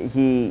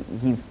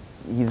he's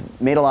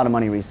made a lot of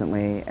money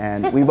recently,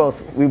 and we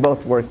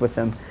both worked with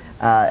him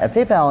at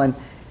PayPal, and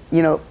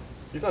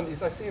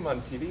I see him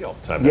on TV all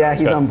the time. Yeah,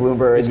 he's on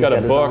Bloomberg. He's got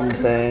a book. His own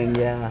thing.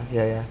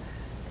 Yeah.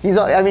 He's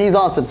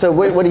awesome. So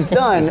what he's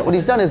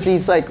done is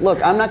he's like,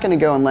 look, I'm not going to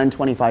go and lend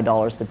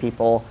 $25 to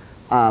people.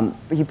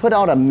 He put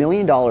out $1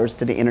 million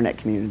to the internet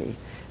community.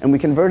 And we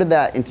converted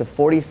that into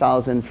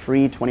 40,000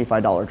 free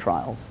 $25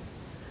 trials.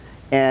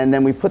 And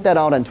then we put that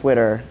out on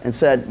Twitter and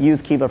said,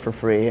 use Kiva for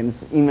free. And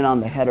it's even on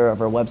the header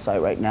of our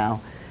website right now.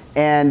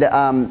 And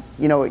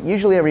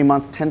usually every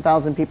month,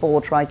 10,000 people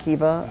will try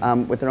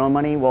Kiva with their own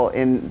money. Well,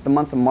 in the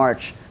month of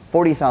March,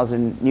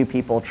 40,000 new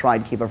people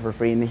tried Kiva for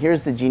free. And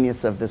here's the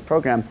genius of this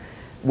program.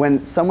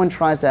 When someone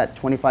tries that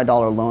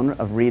 $25 loan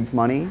of Reid's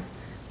money,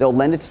 they'll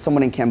lend it to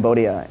someone in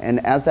Cambodia, and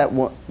as that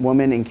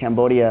woman in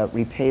Cambodia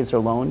repays her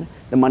loan,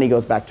 the money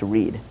goes back to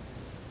Reid.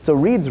 So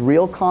Reid's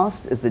real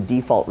cost is the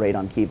default rate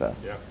on Kiva.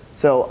 Yeah.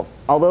 So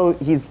although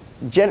he's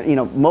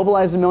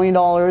mobilized $1 million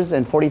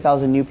and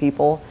 40,000 new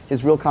people,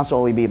 his real cost will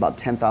only be about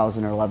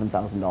 $10,000 or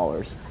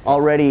 $11,000.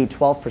 Already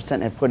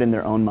 12% have put in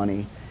their own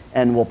money,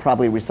 and will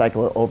probably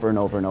recycle it over and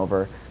over and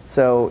over.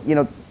 So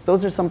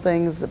those are some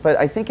things, but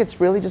I think it's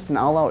really just an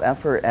all-out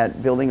effort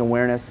at building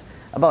awareness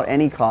about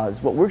any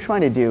cause. What we're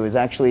trying to do is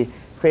actually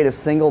create a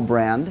single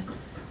brand,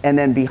 and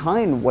then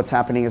behind what's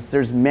happening is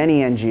there's many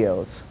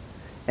NGOs,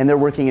 and they're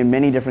working in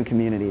many different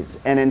communities.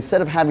 And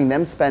instead of having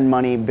them spend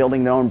money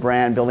building their own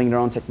brand, building their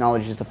own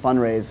technologies to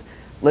fundraise,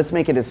 let's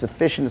make it as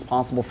efficient as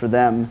possible for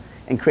them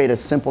and create a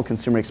simple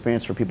consumer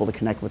experience for people to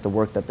connect with the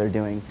work that they're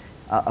doing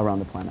around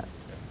the planet.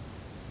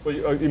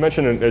 Well, you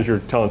mentioned as you're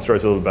telling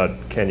stories a little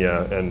about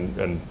Kenya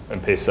and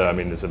M-Pesa. I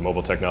mean, it's a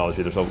mobile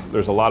technology.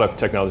 There's a lot of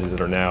technologies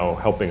that are now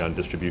helping on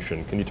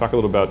distribution. Can you talk a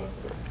little about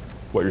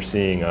what you're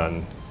seeing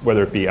on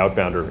whether it be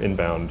outbound or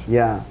inbound?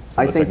 Yeah,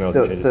 I think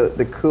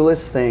the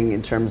coolest thing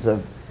in terms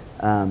of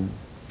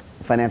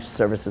financial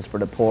services for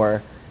the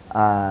poor,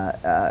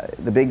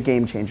 the big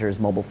game changer is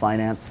mobile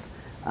finance.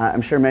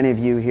 I'm sure many of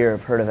you here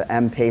have heard of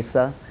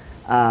M-Pesa.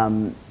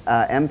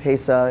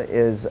 M-Pesa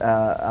is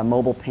a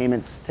mobile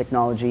payments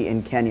technology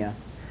in Kenya.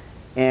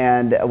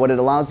 And what it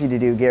allows you to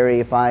do, Gary,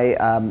 if I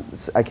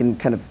can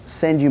kind of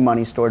send you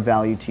money, stored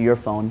value, to your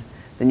phone,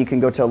 then you can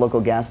go to a local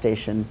gas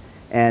station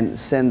and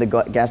send the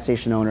gas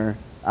station owner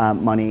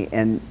money,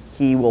 and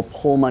he will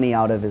pull money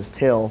out of his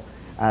till,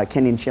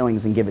 Kenyan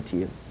shillings, and give it to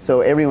you.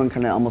 So everyone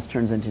kind of almost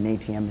turns into an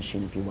ATM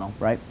machine, if you will,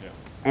 right? Yeah.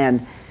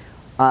 And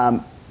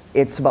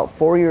it's about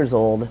 4 years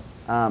old.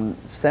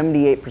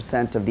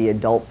 78% of the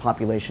adult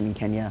population in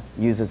Kenya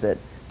uses it.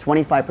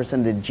 25%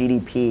 of the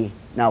GDP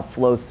now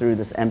flows through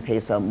this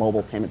M-Pesa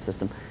mobile payment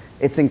system.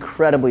 It's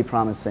incredibly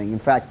promising. In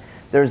fact,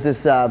 there's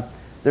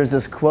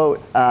this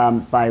quote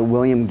by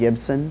William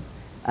Gibson.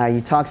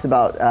 He talks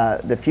about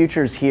the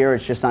future's here,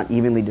 it's just not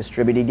evenly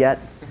distributed yet.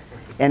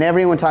 And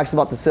everyone talks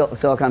about the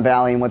Silicon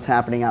Valley and what's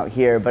happening out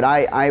here, but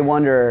I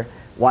wonder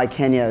why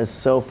Kenya is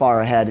so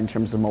far ahead in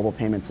terms of mobile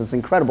payments. It's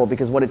incredible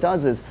because what it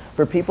does is,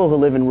 for people who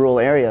live in rural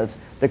areas,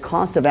 the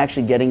cost of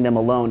actually getting them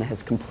a loan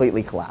has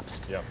completely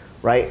collapsed, yep.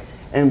 Right?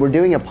 And we're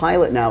doing a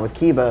pilot now with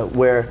Kiva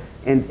where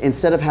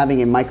instead of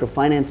having a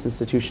microfinance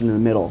institution in the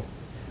middle,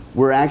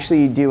 we're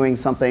actually doing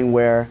something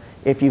where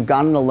if you've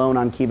gotten a loan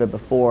on Kiva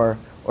before,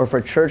 or if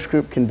a church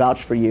group can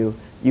vouch for you,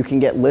 you can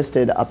get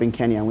listed up in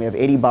Kenya. And we have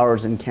 80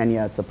 borrowers in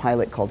Kenya. It's a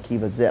pilot called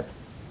Kiva Zip.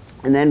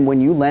 And then when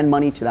you lend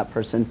money to that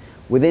person,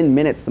 within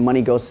minutes the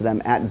money goes to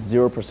them at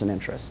 0%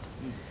 interest.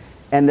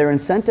 And their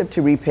incentive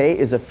to repay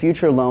is a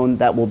future loan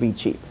that will be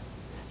cheap.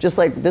 Just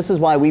like this is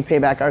why we pay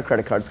back our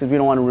credit cards, because we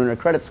don't want to ruin our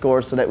credit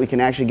score so that we can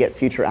actually get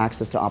future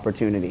access to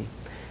opportunity.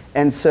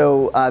 And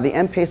so the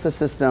M-Pesa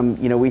system,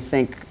 we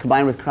think,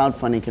 combined with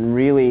crowdfunding, can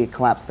really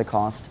collapse the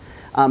cost.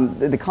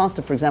 The cost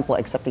of, for example,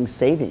 accepting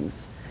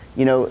savings.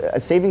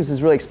 Savings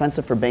is really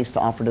expensive for banks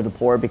to offer to the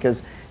poor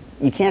because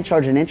you can't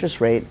charge an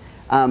interest rate.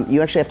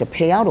 You actually have to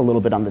pay out a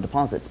little bit on the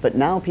deposits. But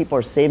now people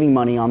are saving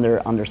money on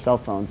their cell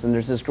phones. And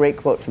there's this great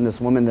quote from this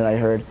woman that I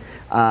heard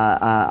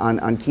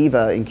on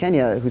Kiva in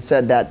Kenya who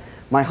said that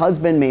my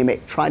husband may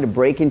try to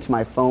break into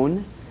my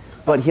phone,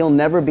 but he'll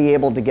never be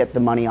able to get the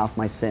money off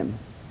my SIM.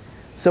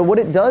 So what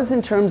it does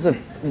in terms of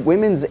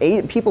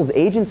people's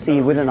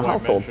agency within the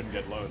household.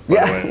 Get loans,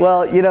 yeah,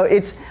 well,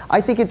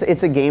 I think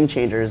it's a game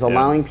changer. Is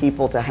allowing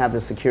people to have the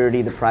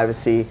security, the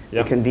privacy,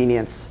 the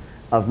convenience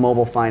of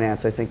mobile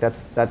finance. I think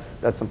that's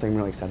something I'm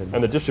really excited about.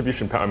 And the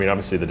distribution power. I mean,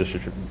 obviously the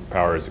distribution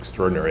power is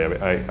extraordinary.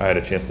 I had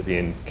a chance to be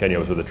in Kenya. I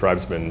was with the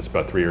tribesmen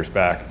about 3 years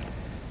back,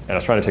 and I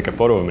was trying to take a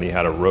photo of him, and he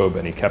had a robe,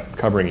 and he kept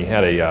covering. He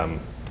had a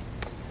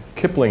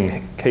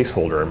Kipling case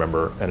holder, I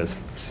remember, and his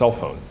cell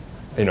phone.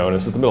 And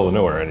this is the middle of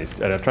nowhere, and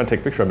I'm trying to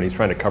take a picture of him, and he's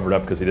trying to cover it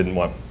up because he didn't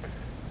want,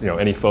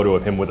 any photo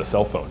of him with a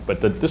cell phone.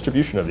 But the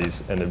distribution of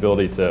these and the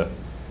ability to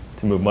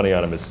move money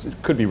on them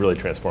could be really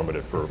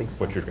transformative for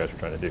what you guys are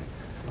trying to do.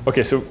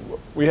 Okay, so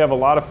we have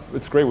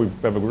it's great, we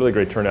have a really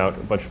great turnout,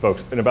 a bunch of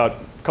folks. In about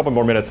a couple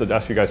more minutes, I'd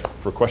ask you guys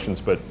for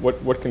questions, but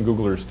what can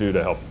Googlers do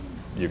to help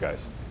you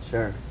guys?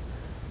 Sure.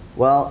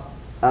 Well,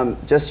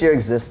 just your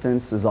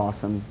existence is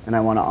awesome, and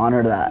I want to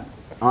honor that.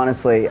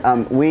 Honestly,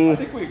 I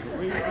think we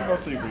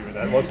mostly agree with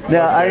that.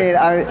 No, I mean,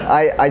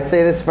 I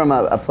say this from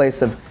a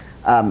place of,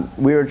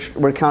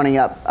 we're counting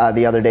up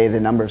the other day the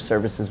number of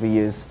services we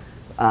use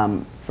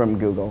from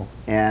Google,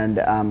 and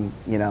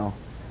we're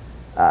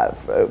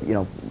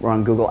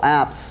on Google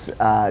Apps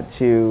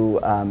to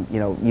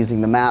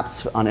using the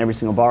maps on every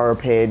single borrower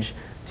page.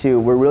 To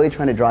we're really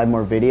trying to drive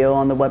more video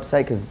on the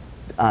website because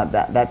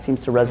that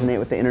seems to resonate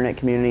with the internet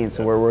community, and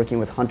so we're working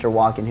with Hunter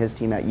Walk and his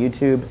team at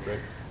YouTube.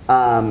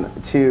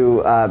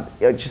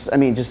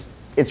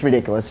 It's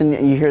ridiculous, and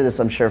you hear this,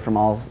 I'm sure, from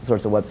all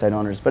sorts of website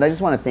owners. But I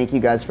just want to thank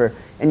you guys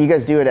and you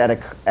guys do it at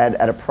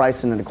a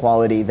price and at a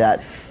quality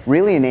that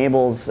really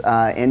enables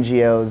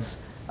NGOs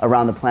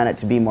around the planet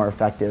to be more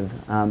effective.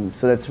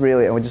 So that's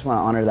really, I just want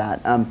to honor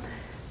that.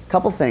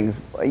 Couple things,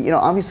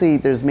 obviously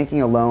there's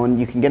making a loan.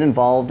 You can get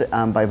involved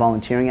by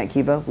volunteering at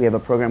Kiva. We have a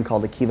program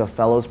called the Kiva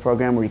Fellows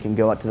Program where you can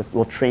go out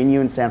we'll train you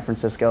in San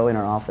Francisco in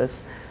our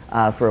office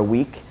for a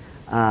week.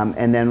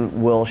 And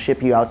then we'll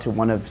ship you out to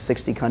one of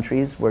 60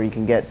 countries where you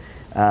can get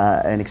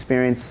an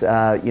experience,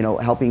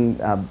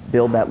 helping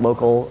build that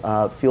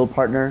local field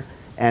partner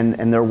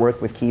and their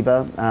work with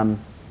Kiva.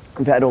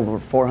 We've had over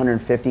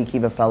 450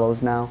 Kiva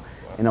Fellows now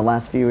in the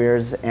last few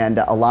years, and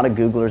a lot of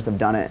Googlers have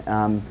done it.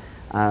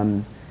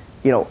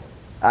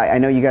 I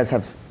know you guys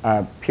have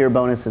peer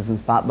bonuses and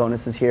spot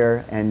bonuses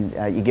here, and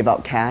you give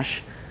out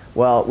cash.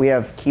 Well, we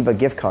have Kiva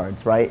gift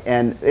cards, right?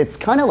 And it's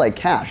kind of like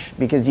cash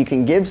because you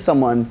can give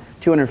someone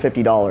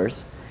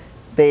 $250.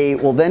 They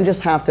will then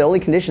just have to, only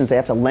conditions, they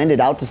have to lend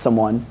it out to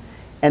someone.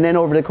 And then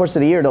over the course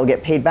of the year, they'll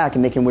get paid back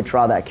and they can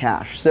withdraw that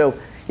cash. So,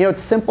 it's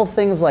simple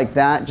things like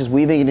that, just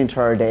weaving it into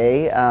our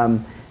day I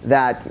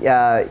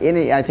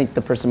think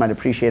the person might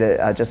appreciate it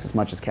just as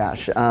much as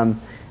cash.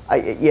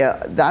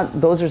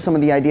 Those are some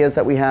of the ideas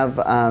that we have.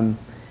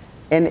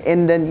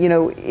 And then,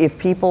 if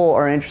people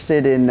are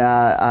interested in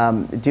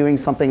doing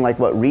something like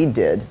what Reed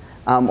did,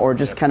 or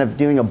just kind of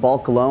doing a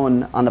bulk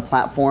loan on the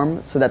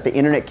platform so that the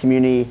internet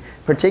community,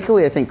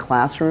 particularly I think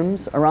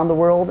classrooms around the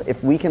world,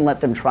 if we can let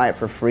them try it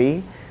for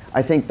free,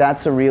 I think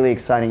that's a really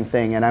exciting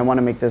thing. And I want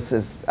to make this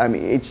as, I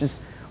mean, it's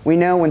just, we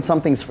know when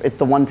something's, it's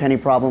the one penny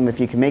problem. If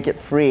you can make it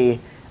free,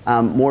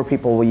 more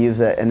people will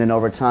use it, and then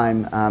over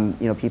time,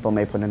 you know, people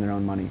may put in their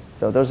own money.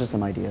 So those are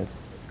some ideas.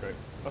 That's great.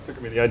 That's,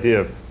 I mean, the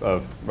idea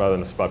of rather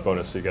than a spot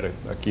bonus, so you get a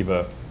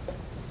Kiva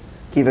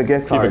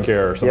gift card. Kiva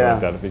Care or something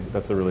like that.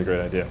 That's a really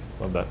great idea.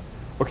 Love that.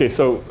 Okay,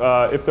 so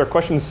if there are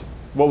questions,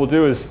 what we'll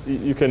do is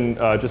you can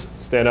just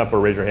stand up or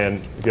raise your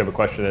hand if you have a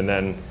question, and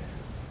then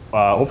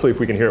hopefully if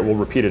we can hear it, we'll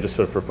repeat it just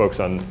sort of for folks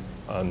on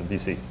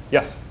VC.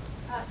 Yes?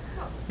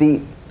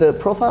 The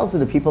profiles of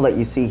the people that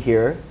you see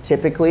here,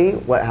 typically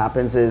what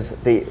happens is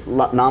the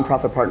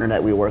nonprofit partner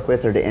that we work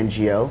with, or the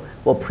NGO,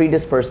 will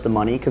pre-disperse the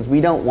money because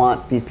we don't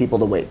want these people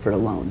to wait for a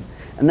loan.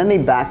 And then they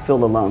backfill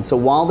the loan. So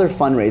while they're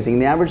fundraising,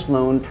 the average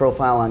loan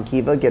profile on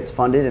Kiva gets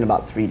funded in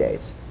about 3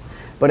 days.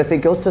 But if it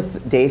goes to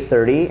day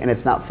 30 and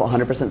it's not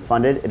 100%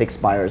 funded, it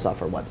expires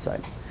off our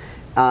website.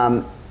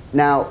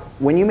 Now,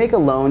 when you make a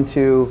loan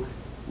to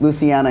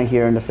Luciana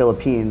here in the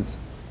Philippines,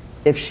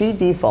 if she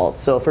defaults,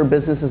 so if her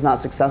business is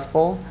not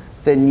successful,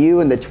 then you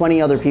and the 20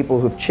 other people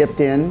who've chipped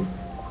in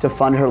to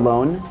fund her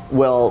loan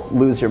will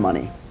lose your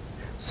money.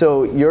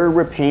 So your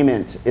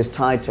repayment is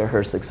tied to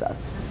her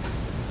success.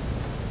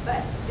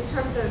 But in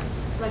terms of,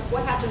 like,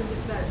 what happens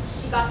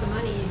if she got the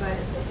money, but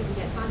it didn't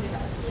get funded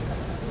out of Kiva,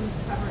 so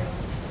who's covering it?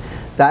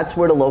 That's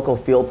where the local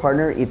field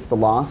partner eats the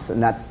loss,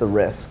 and that's the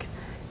risk.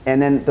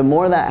 And then the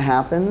more that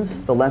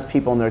happens, the less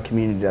people in their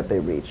community that they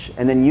reach.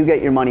 And then you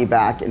get your money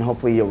back, and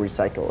hopefully you'll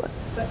recycle it.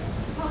 But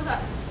suppose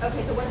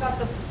okay, so what about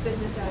the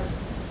business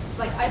of,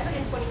 like, I put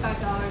in $25,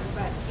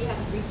 but she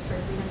hasn't reached her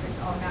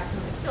 $300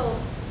 maximum. It's still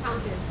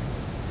counted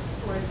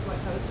towards what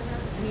goes to her?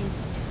 I mean,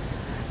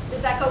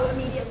 does that go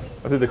immediately?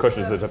 I think the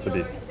question is, does it have to be?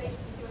 You see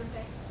what I'm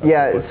saying?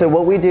 Yeah, so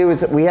what we do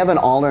is we have an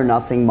all or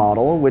nothing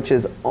model, which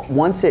is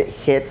once it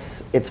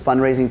hits its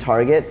fundraising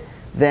target,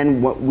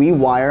 then what we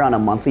wire on a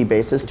monthly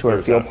basis to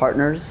our field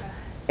partners.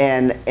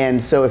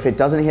 And so if it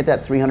doesn't hit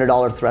that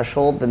 $300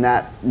 threshold, then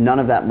none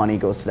of that money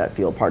goes to that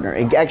field partner.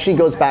 It actually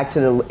goes back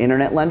to the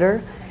internet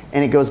lender,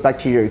 and it goes back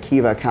to your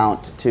Kiva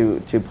account to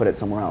put it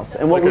somewhere else.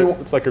 And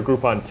it's like a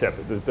Groupon tip.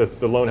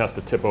 The loan has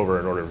to tip over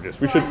in order to reduce.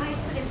 So I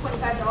might put in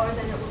 $25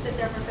 and it will sit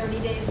there for 30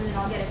 days and then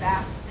I'll get it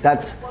back.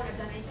 That's won't have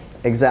done anything.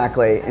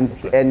 Exactly.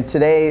 And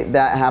today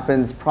that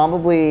happens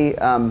probably,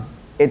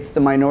 it's the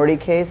minority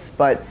case,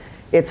 but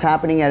it's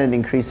happening at an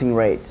increasing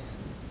rate. Just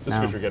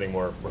because you're getting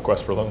more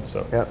requests for loans,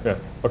 so. Yep. Yeah.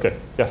 Okay.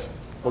 Yes.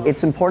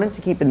 It's important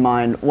to keep in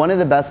mind, one of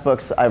the best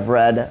books I've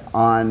read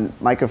on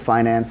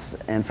microfinance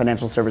and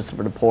financial services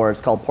for the poor,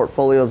 it's called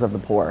Portfolios of the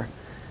Poor.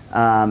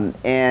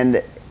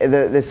 And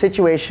the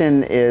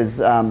situation is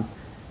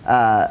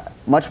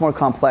much more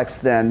complex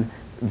than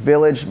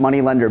Village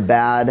moneylender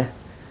bad,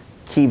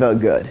 Kiva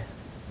good.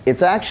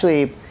 It's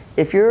actually,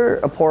 if you're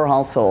a poor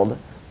household,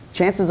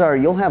 chances are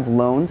you'll have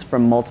loans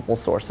from multiple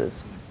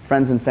sources.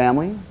 Friends and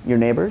family, your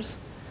neighbors,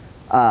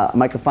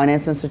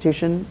 microfinance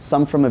institution,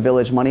 some from a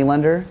Village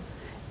moneylender.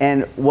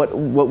 And what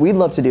we'd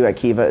love to do at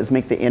Kiva is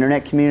make the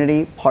internet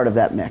community part of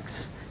that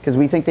mix. Because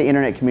we think the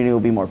internet community will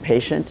be more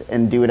patient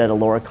and do it at a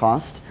lower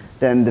cost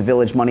than the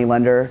Village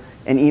moneylender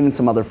and even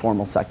some other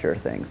formal sector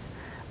things.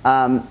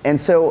 And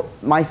so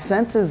my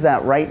sense is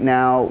that right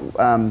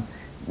now,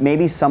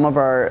 maybe some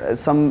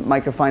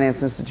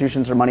microfinance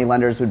institutions or money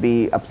lenders would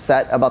be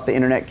upset about the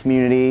internet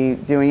community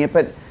doing it,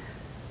 but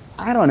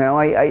I don't know.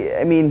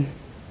 I mean,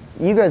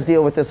 you guys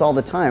deal with this all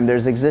the time.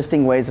 There's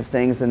existing ways of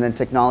things, and then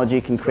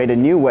technology can create a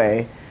new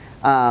way,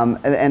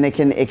 and it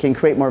can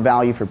create more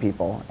value for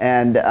people.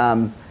 And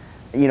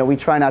you know, we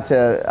try not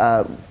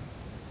to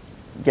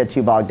get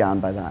too bogged down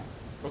by that.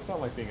 Well, it's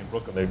not like being in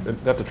Brooklyn.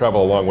 They have to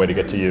travel a long way to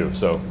get to you.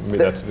 So I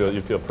mean,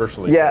 you feel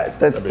personally. Yeah,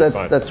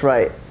 that's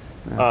right.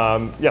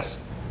 Yes.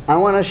 I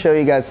want to show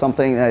you guys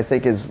something that I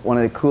think is one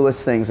of the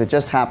coolest things that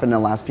just happened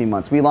in the last few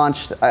months. We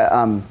launched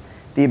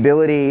the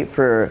ability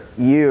for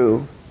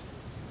you.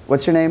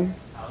 What's your name?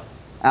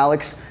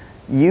 Alex.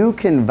 You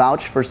can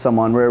vouch for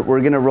someone. We're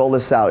going to roll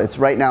this out.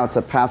 Right now it's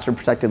a password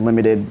protected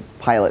limited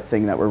pilot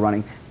thing that we're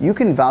running. You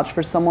can vouch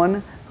for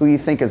someone who you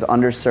think is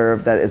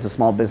underserved, that is a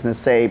small business,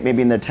 say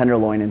maybe in the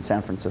Tenderloin in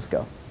San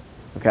Francisco,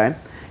 okay?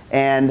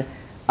 And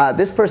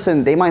this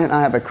person, they might not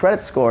have a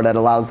credit score that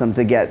allows them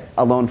to get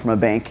a loan from a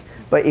bank,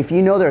 but if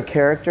you know their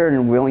character and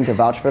are willing to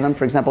vouch for them,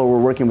 for example, we're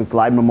working with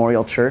Glide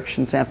Memorial Church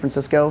in San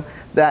Francisco,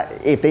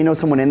 that if they know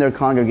someone in their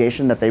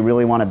congregation that they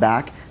really want to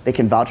back, they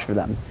can vouch for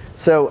them.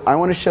 So I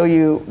want to show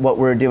you what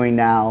we're doing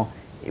now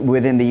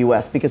within the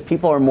US, because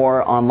people are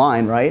more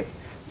online, right?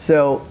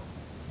 So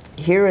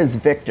here is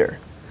Victor.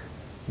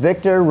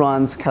 Victor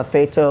runs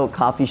Cafeto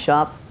Coffee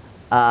Shop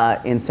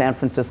in San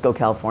Francisco,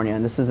 California,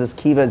 and this is this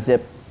Kiva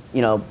Zip,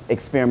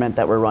 experiment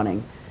that we're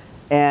running.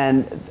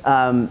 And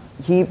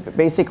he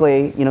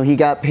basically, he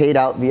got paid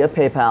out via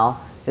PayPal.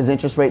 His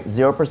interest rate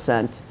 0%,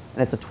 and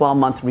it's a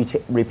 12-month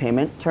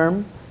repayment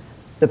term.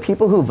 The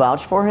people who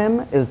vouch for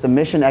him is the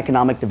Mission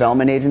Economic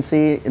Development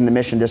Agency in the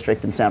Mission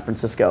District in San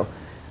Francisco.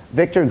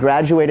 Victor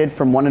graduated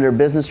from one of their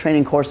business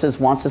training courses,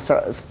 wants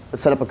to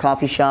set up a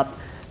coffee shop,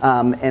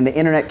 and the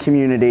internet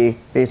community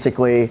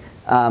basically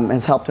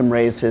has helped him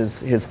raise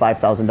his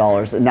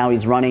 $5,000. And now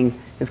he's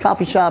running his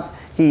coffee shop.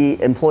 He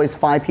employs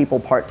 5 people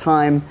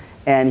part-time,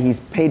 and he's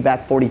paid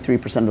back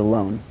 43% of the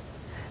loan.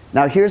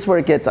 Now here's where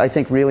it gets, I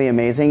think, really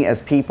amazing as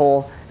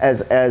people, as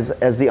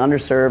the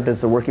underserved,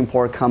 as the working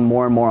poor come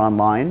more and more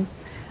online.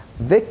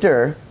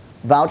 Victor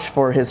vouched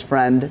for his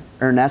friend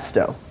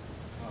Ernesto.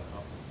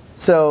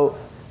 So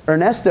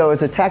Ernesto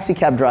is a taxi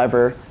cab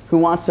driver who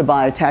wants to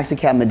buy a taxi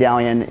cab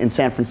medallion in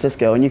San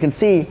Francisco. And you can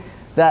see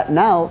that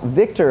now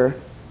Victor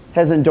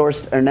has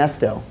endorsed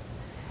Ernesto.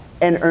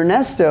 And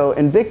Ernesto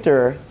and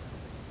Victor,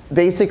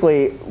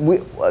 basically,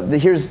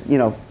 here's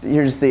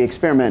the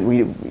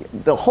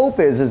experiment. The hope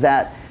is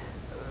that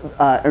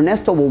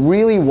Ernesto will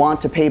really want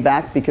to pay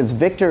back because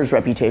Victor's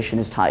reputation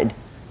is tied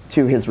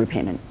to his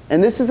repayment.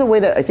 And this is a way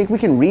that I think we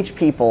can reach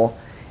people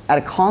at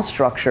a cost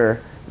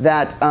structure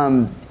that,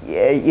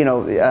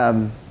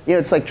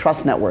 it's like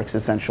trust networks,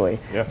 essentially.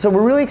 Yeah. So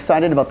we're really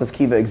excited about this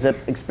Kiva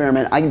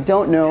experiment. I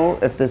don't know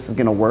if this is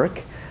going to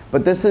work,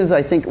 but this is,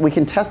 I think, we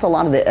can test a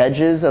lot of the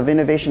edges of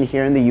innovation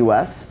here in the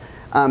US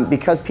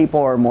because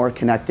people are more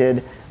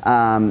connected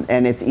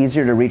and it's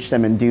easier to reach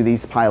them and do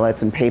these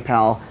pilots, and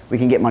PayPal, we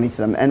can get money to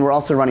them. And we're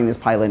also running this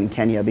pilot in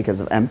Kenya because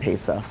of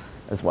M-Pesa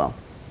as well.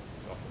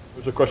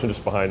 There's a question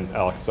just behind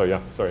Alex. So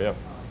yeah, sorry, yeah.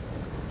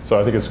 So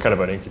I think it's kind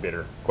of an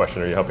incubator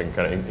question. Are you helping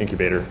kind of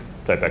incubator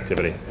type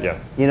activity? Yeah.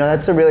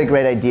 That's a really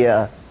great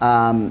idea.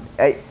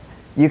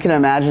 You can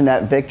imagine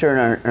that Victor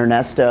and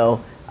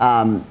Ernesto,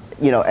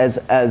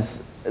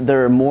 as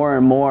there are more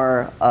and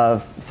more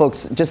of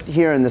folks just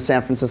here in the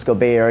San Francisco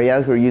Bay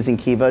Area who are using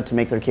Kiva to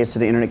make their case to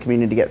the internet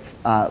community to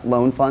get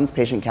loan funds,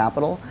 patient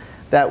capital,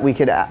 that we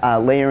could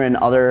layer in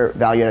other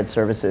value-added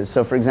services.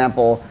 So for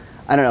example,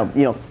 I don't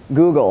know,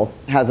 Google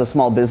has a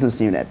small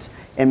business unit,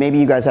 and maybe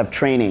you guys have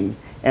training,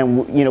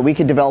 and we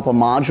could develop a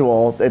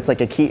module. It's like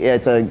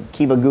it's a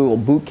Kiva Google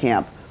boot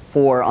camp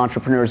for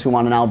entrepreneurs who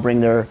want to now bring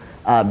their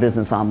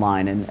business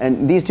online.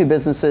 And these two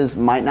businesses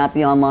might not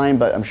be online,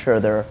 but I'm sure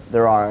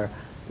there are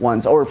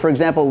ones. Or for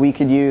example, we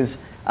could use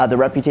the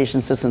reputation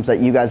systems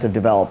that you guys have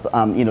developed,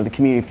 the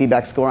community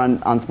feedback score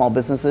on small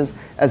businesses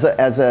as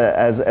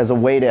a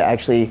way to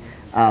actually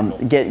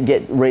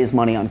raise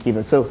money on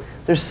Kiva. So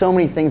there's so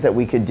many things that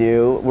we could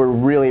do. We're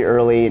really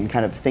early in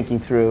kind of thinking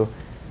through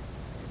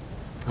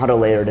how to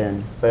layer it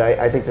in, but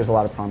I think there's a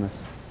lot of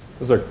promise.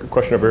 There's a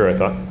question over here, I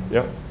thought.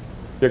 Yeah,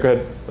 go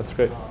ahead. That's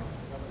great.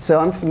 So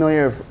I'm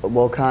familiar with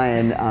Wokai,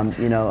 and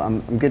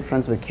I'm good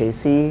friends with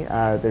Casey,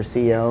 their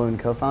CEO and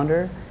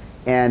co-founder,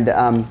 and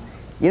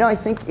I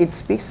think it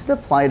speaks to the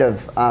plight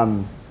of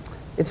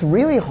it's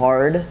really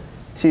hard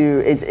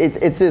to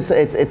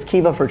it's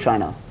Kiva for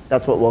China.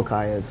 That's what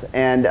Wokai is,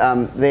 and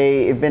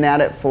they've been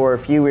at it for a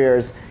few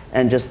years.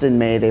 And just in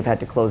May, they've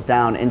had to close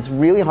down. And it's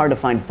really hard to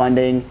find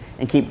funding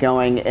and keep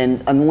going.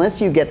 And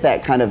unless you get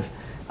that kind of,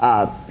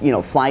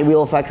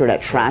 flywheel effect or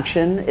that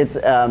traction,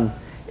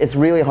 it's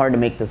really hard to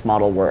make this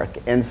model work.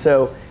 And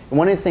so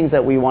one of the things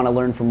that we want to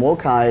learn from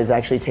Wokai is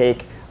actually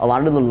take a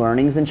lot of the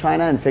learnings in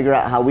China and figure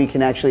out how we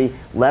can actually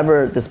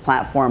lever this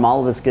platform, all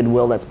of this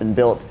goodwill that's been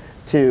built,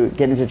 to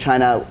get into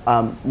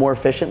China more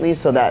efficiently,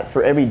 so that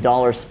for every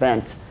dollar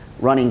spent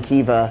running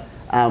Kiva,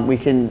 we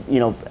can,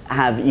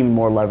 have even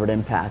more levered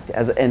impact.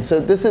 And so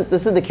this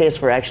is the case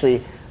for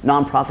actually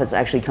nonprofits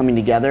actually coming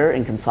together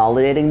and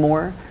consolidating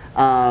more.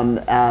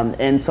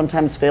 And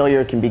sometimes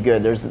failure can be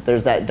good.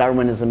 There's that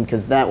Darwinism,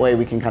 because that way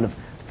we can kind of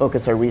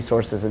focus our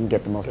resources and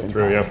get the most impact.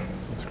 True, yeah,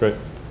 that's great.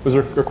 Was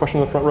there a question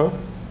in the front row?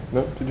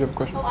 No, did you have a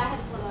question? Oh, I had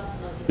a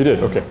follow-up. You did,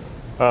 okay.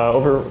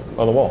 Over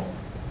on the wall.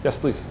 Yes,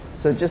 please.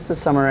 So just to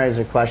summarize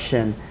your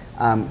question,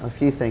 a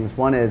few things.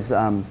 One is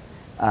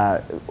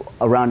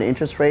around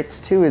interest rates.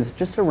 Two is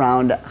just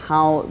around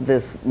how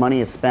this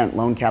money is spent,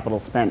 loan capital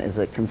spent. Is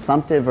it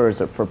consumptive or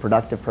is it for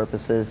productive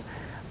purposes?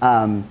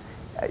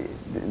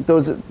 It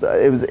was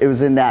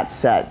in that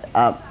set.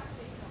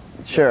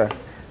 Sure.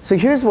 So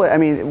here's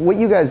what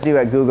you guys do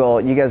at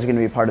Google. You guys are going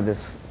to be part of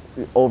this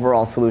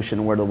overall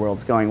solution where the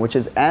world's going, which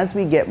is as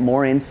we get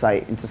more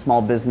insight into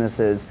small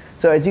businesses.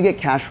 So as you get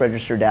cash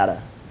register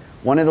data,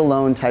 one of the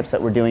loan types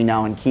that we're doing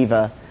now in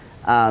Kiva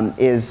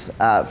is,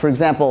 for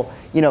example,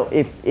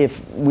 if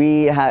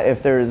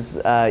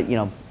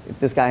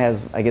this guy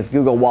has, I guess,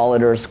 Google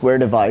Wallet or a Square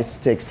device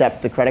to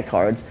accept the credit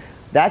cards,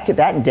 that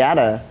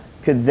data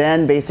could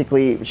then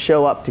basically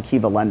show up to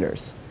Kiva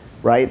lenders,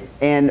 right?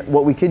 And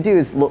what we could do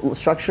is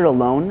structure a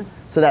loan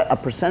so that a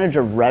percentage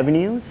of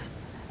revenues,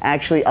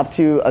 actually up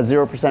to a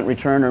 0%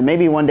 return, or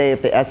maybe one day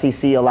if the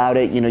SEC allowed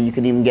it, you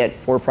could even get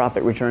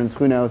for-profit returns,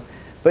 who knows?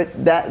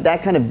 But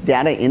that kind of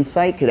data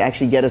insight could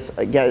actually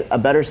get a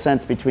better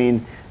sense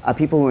between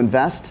people who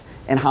invest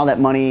and how that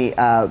money,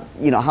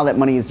 how that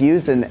money is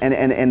used and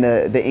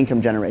the income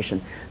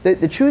generation.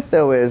 The truth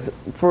though is,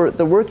 for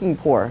the working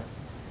poor,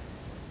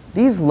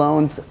 these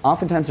loans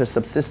oftentimes are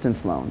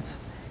subsistence loans.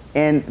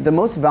 And the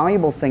most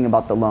valuable thing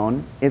about the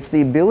loan is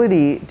the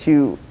ability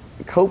to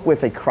cope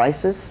with a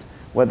crisis,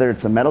 whether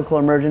it's a medical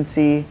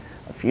emergency,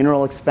 a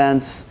funeral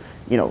expense,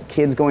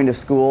 kids going to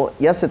school.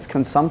 Yes, it's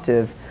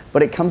consumptive,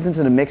 but it comes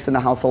into the mix in the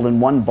household in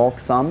one bulk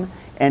sum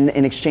and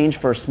in exchange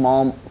for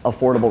small,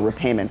 affordable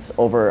repayments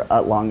over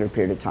a longer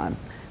period of time.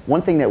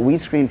 One thing that we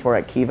screen for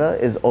at Kiva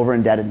is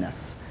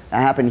over-indebtedness.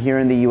 That happened here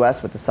in the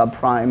US with the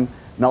subprime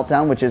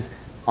meltdown, which is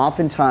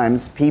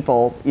oftentimes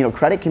people,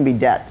 credit can be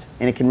debt,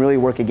 and it can really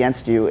work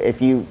against you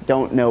if you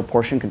don't know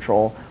portion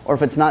control or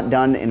if it's not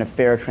done in a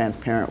fair,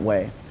 transparent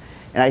way.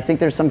 And I think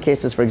there's some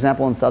cases, for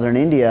example, in southern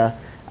India,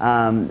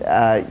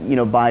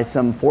 by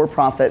some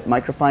for-profit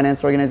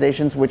microfinance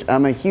organizations, which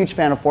I'm a huge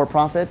fan of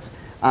for-profits.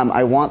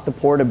 I want the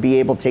poor to be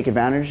able to take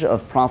advantage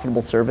of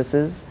profitable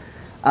services.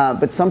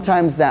 But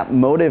sometimes that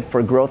motive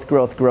for growth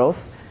comes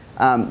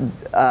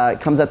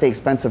at the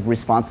expense of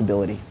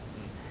responsibility.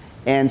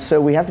 And so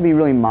we have to be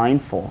really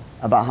mindful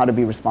about how to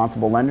be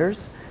responsible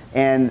lenders.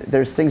 And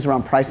there's things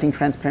around pricing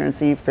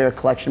transparency, fair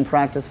collection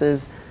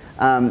practices.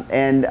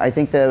 And I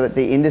think the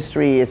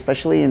industry,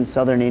 especially in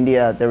southern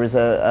India, there was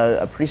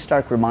a pretty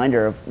stark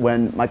reminder of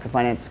when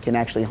microfinance can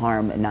actually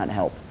harm and not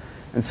help.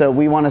 And so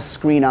we want to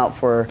screen out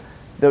for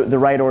the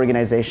right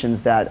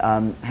organizations that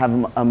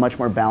have a much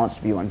more balanced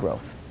view on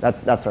growth.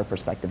 That's our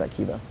perspective at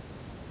Kiva.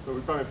 So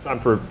we probably have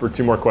time for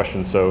 2 more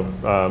questions, so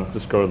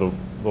just go to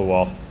the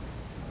wall.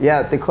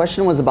 Yeah, the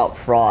question was about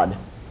fraud.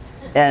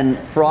 And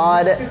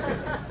fraud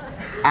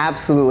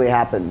absolutely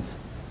happens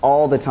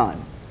all the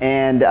time.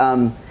 And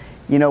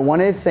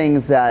one of the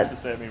things that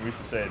we used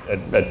to say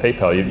at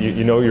PayPal,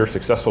 you know you're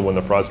successful when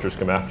the fraudsters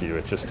come after you.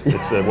 It's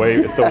the way,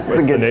 it's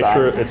the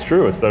nature. It's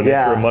true. It's the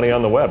nature of money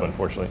on the web,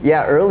 unfortunately.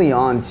 Yeah, early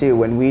on too,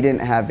 when we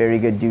didn't have very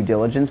good due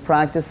diligence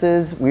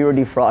practices, we were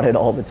defrauded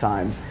all the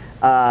time.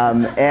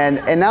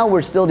 And now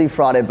we're still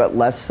defrauded, but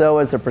less so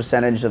as a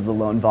percentage of the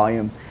loan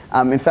volume.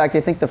 In fact,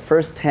 I think the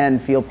first 10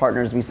 field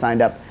partners we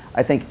signed up,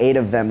 I think 8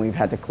 of them we've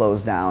had to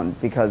close down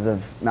because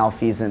of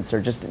malfeasance or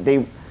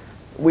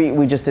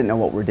we just didn't know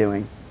what we're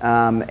doing.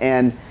 I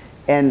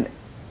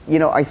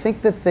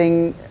think the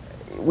thing,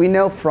 we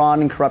know fraud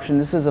and corruption,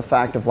 this is a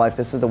fact of life,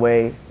 this is the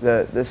way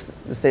the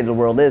state of the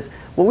world is.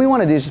 What we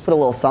want to do is just put a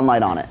little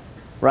sunlight on it,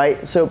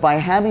 right? So by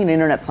having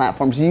internet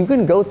platforms, you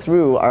can go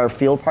through our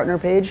field partner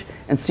page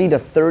and see the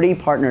 30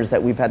 partners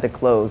that we've had to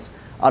close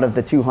out of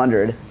the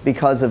 200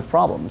 because of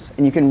problems,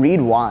 and you can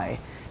read why.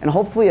 And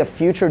hopefully a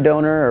future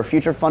donor or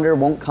future funder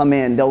won't come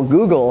in, they'll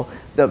Google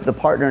the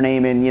partner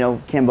name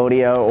in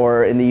Cambodia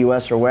or in the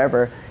US or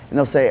wherever, and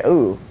they'll say,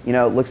 oh, it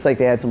looks like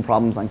they had some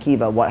problems on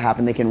Kiva, what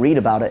happened? They can read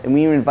about it, and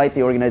we invite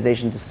the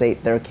organization to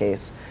state their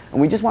case. And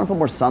we just want to put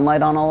more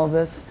sunlight on all of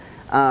this,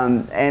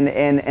 and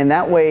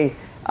that way,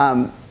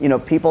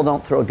 people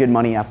don't throw good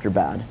money after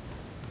bad.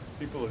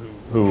 People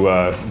who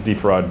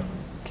defraud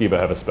Kiva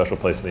have a special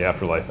place in the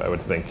afterlife, I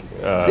would think.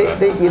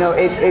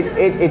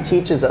 It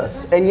teaches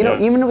us, and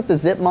even with the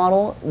zip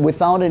model,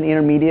 without an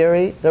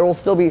intermediary, there will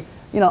still be,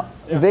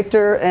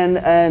 Victor and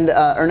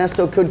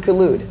Ernesto could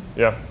collude.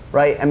 Yeah.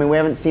 Right? I mean, we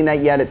haven't seen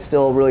that yet. It's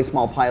still a really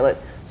small pilot.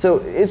 So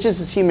it's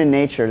just human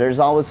nature. There's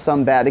always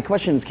some bad. The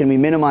question is, can we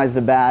minimize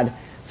the bad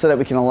so that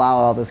we can allow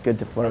all this good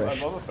to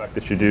flourish? I love the fact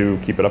that you do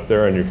keep it up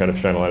there and you kind of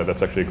shine a light on it.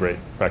 That's actually a great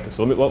practice.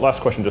 So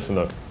last question, just in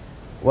the.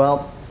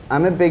 Well,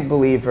 I'm a big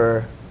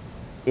believer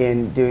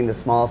in doing the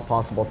smallest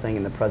possible thing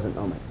in the present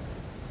moment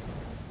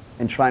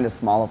and trying to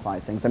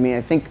smallify things. I mean,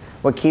 I think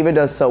what Kiva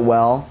does so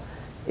well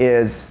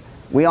is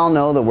we all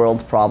know the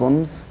world's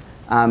problems.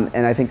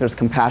 And I think there's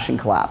compassion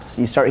collapse.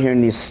 You start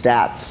hearing these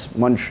stats,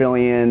 1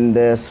 trillion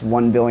this,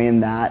 1 billion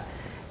that.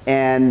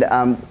 And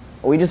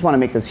we just want to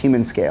make this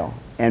human scale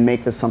and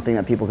make this something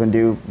that people can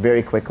do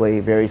very quickly,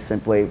 very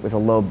simply, with a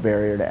low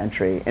barrier to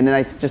entry. And then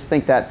I just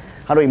think that,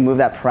 how do we move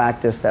that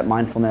practice, that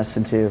mindfulness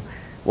into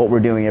what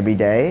we're doing every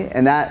day?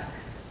 And that,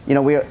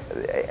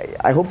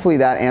 hopefully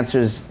that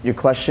answers your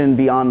question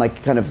beyond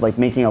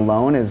making a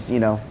loan is,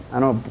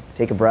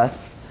 take a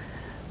breath.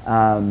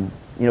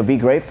 Be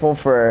grateful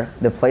for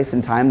the place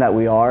and time that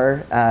we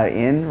are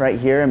in right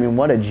here. I mean,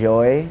 what a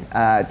joy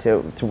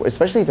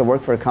especially to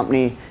work for a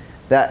company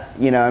that,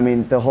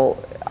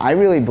 I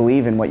really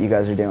believe in what you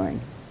guys are doing.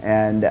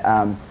 And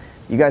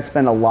you guys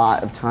spend a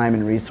lot of time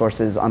and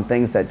resources on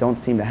things that don't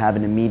seem to have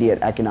an immediate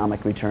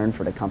economic return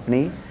for the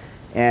company.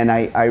 And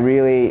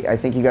I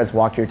think you guys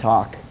walk your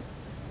talk.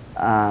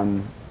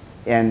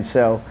 And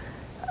so,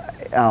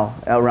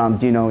 around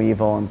do no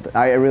evil, and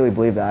I really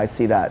believe that. I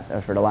see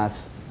that for the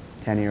last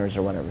 10 years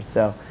or whatever.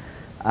 So,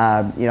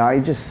 I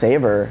just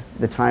savor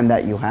the time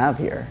that you have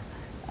here.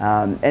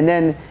 And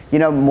then,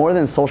 more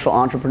than social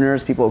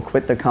entrepreneurs, people who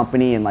quit their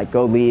company and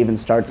go leave and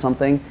start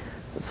something,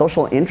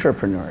 social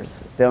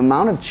entrepreneurs, the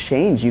amount of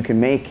change you can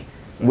make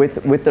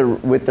with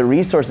the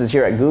resources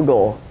here at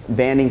Google,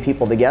 banding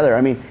people together.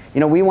 I mean,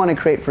 we want to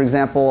create, for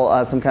example,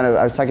 I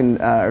was talking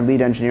to our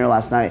lead engineer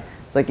last night.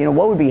 It's like,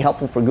 what would be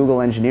helpful for Google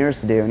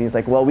engineers to do? And he's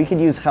like, well, we could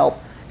use help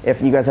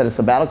if you guys had a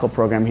sabbatical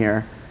program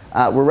here.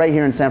 We're right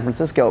here in San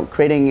Francisco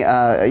creating,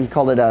 he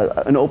called it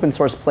an open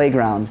source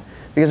playground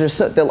because there's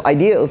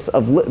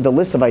the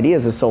list of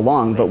ideas is so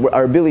long, but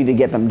our ability to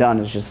get them done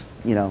is just,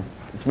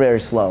 it's very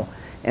slow.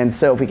 And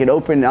so if we could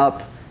open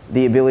up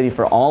the ability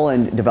for all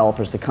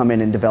developers to come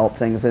in and develop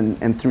things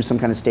and through some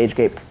kind of stage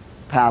gate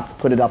path,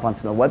 put it up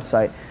onto the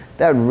website,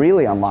 that would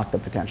really unlock the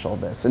potential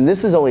of this. And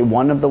this is only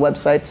one of the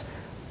websites.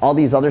 All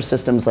these other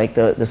systems, like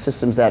the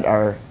systems that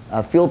our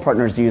field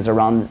partners use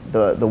around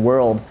the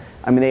world,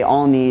 I mean, they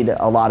all need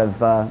a lot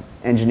of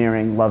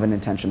engineering, love, and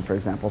intention, for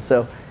example.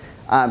 So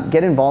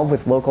get involved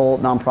with local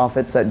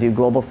nonprofits that do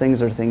global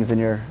things or things in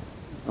your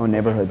own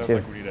neighborhood, sounds too.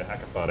 Like we need a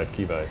hackathon at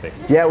Kiva, I think.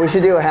 Yeah, we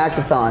should do a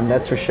hackathon,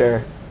 that's for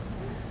sure.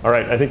 All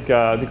right, I think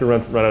we're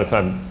run out of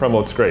time.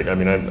 Premal, it's great. I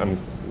mean,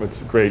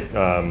 it's a great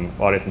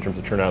audience in terms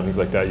of turnout and things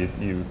like that.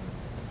 You've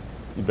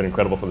been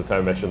incredible for the time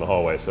I met you in the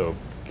hallway. So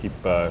keep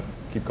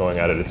going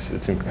at it.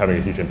 It's having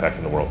a huge impact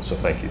in the world. So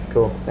thank you.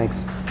 Cool.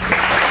 Thanks.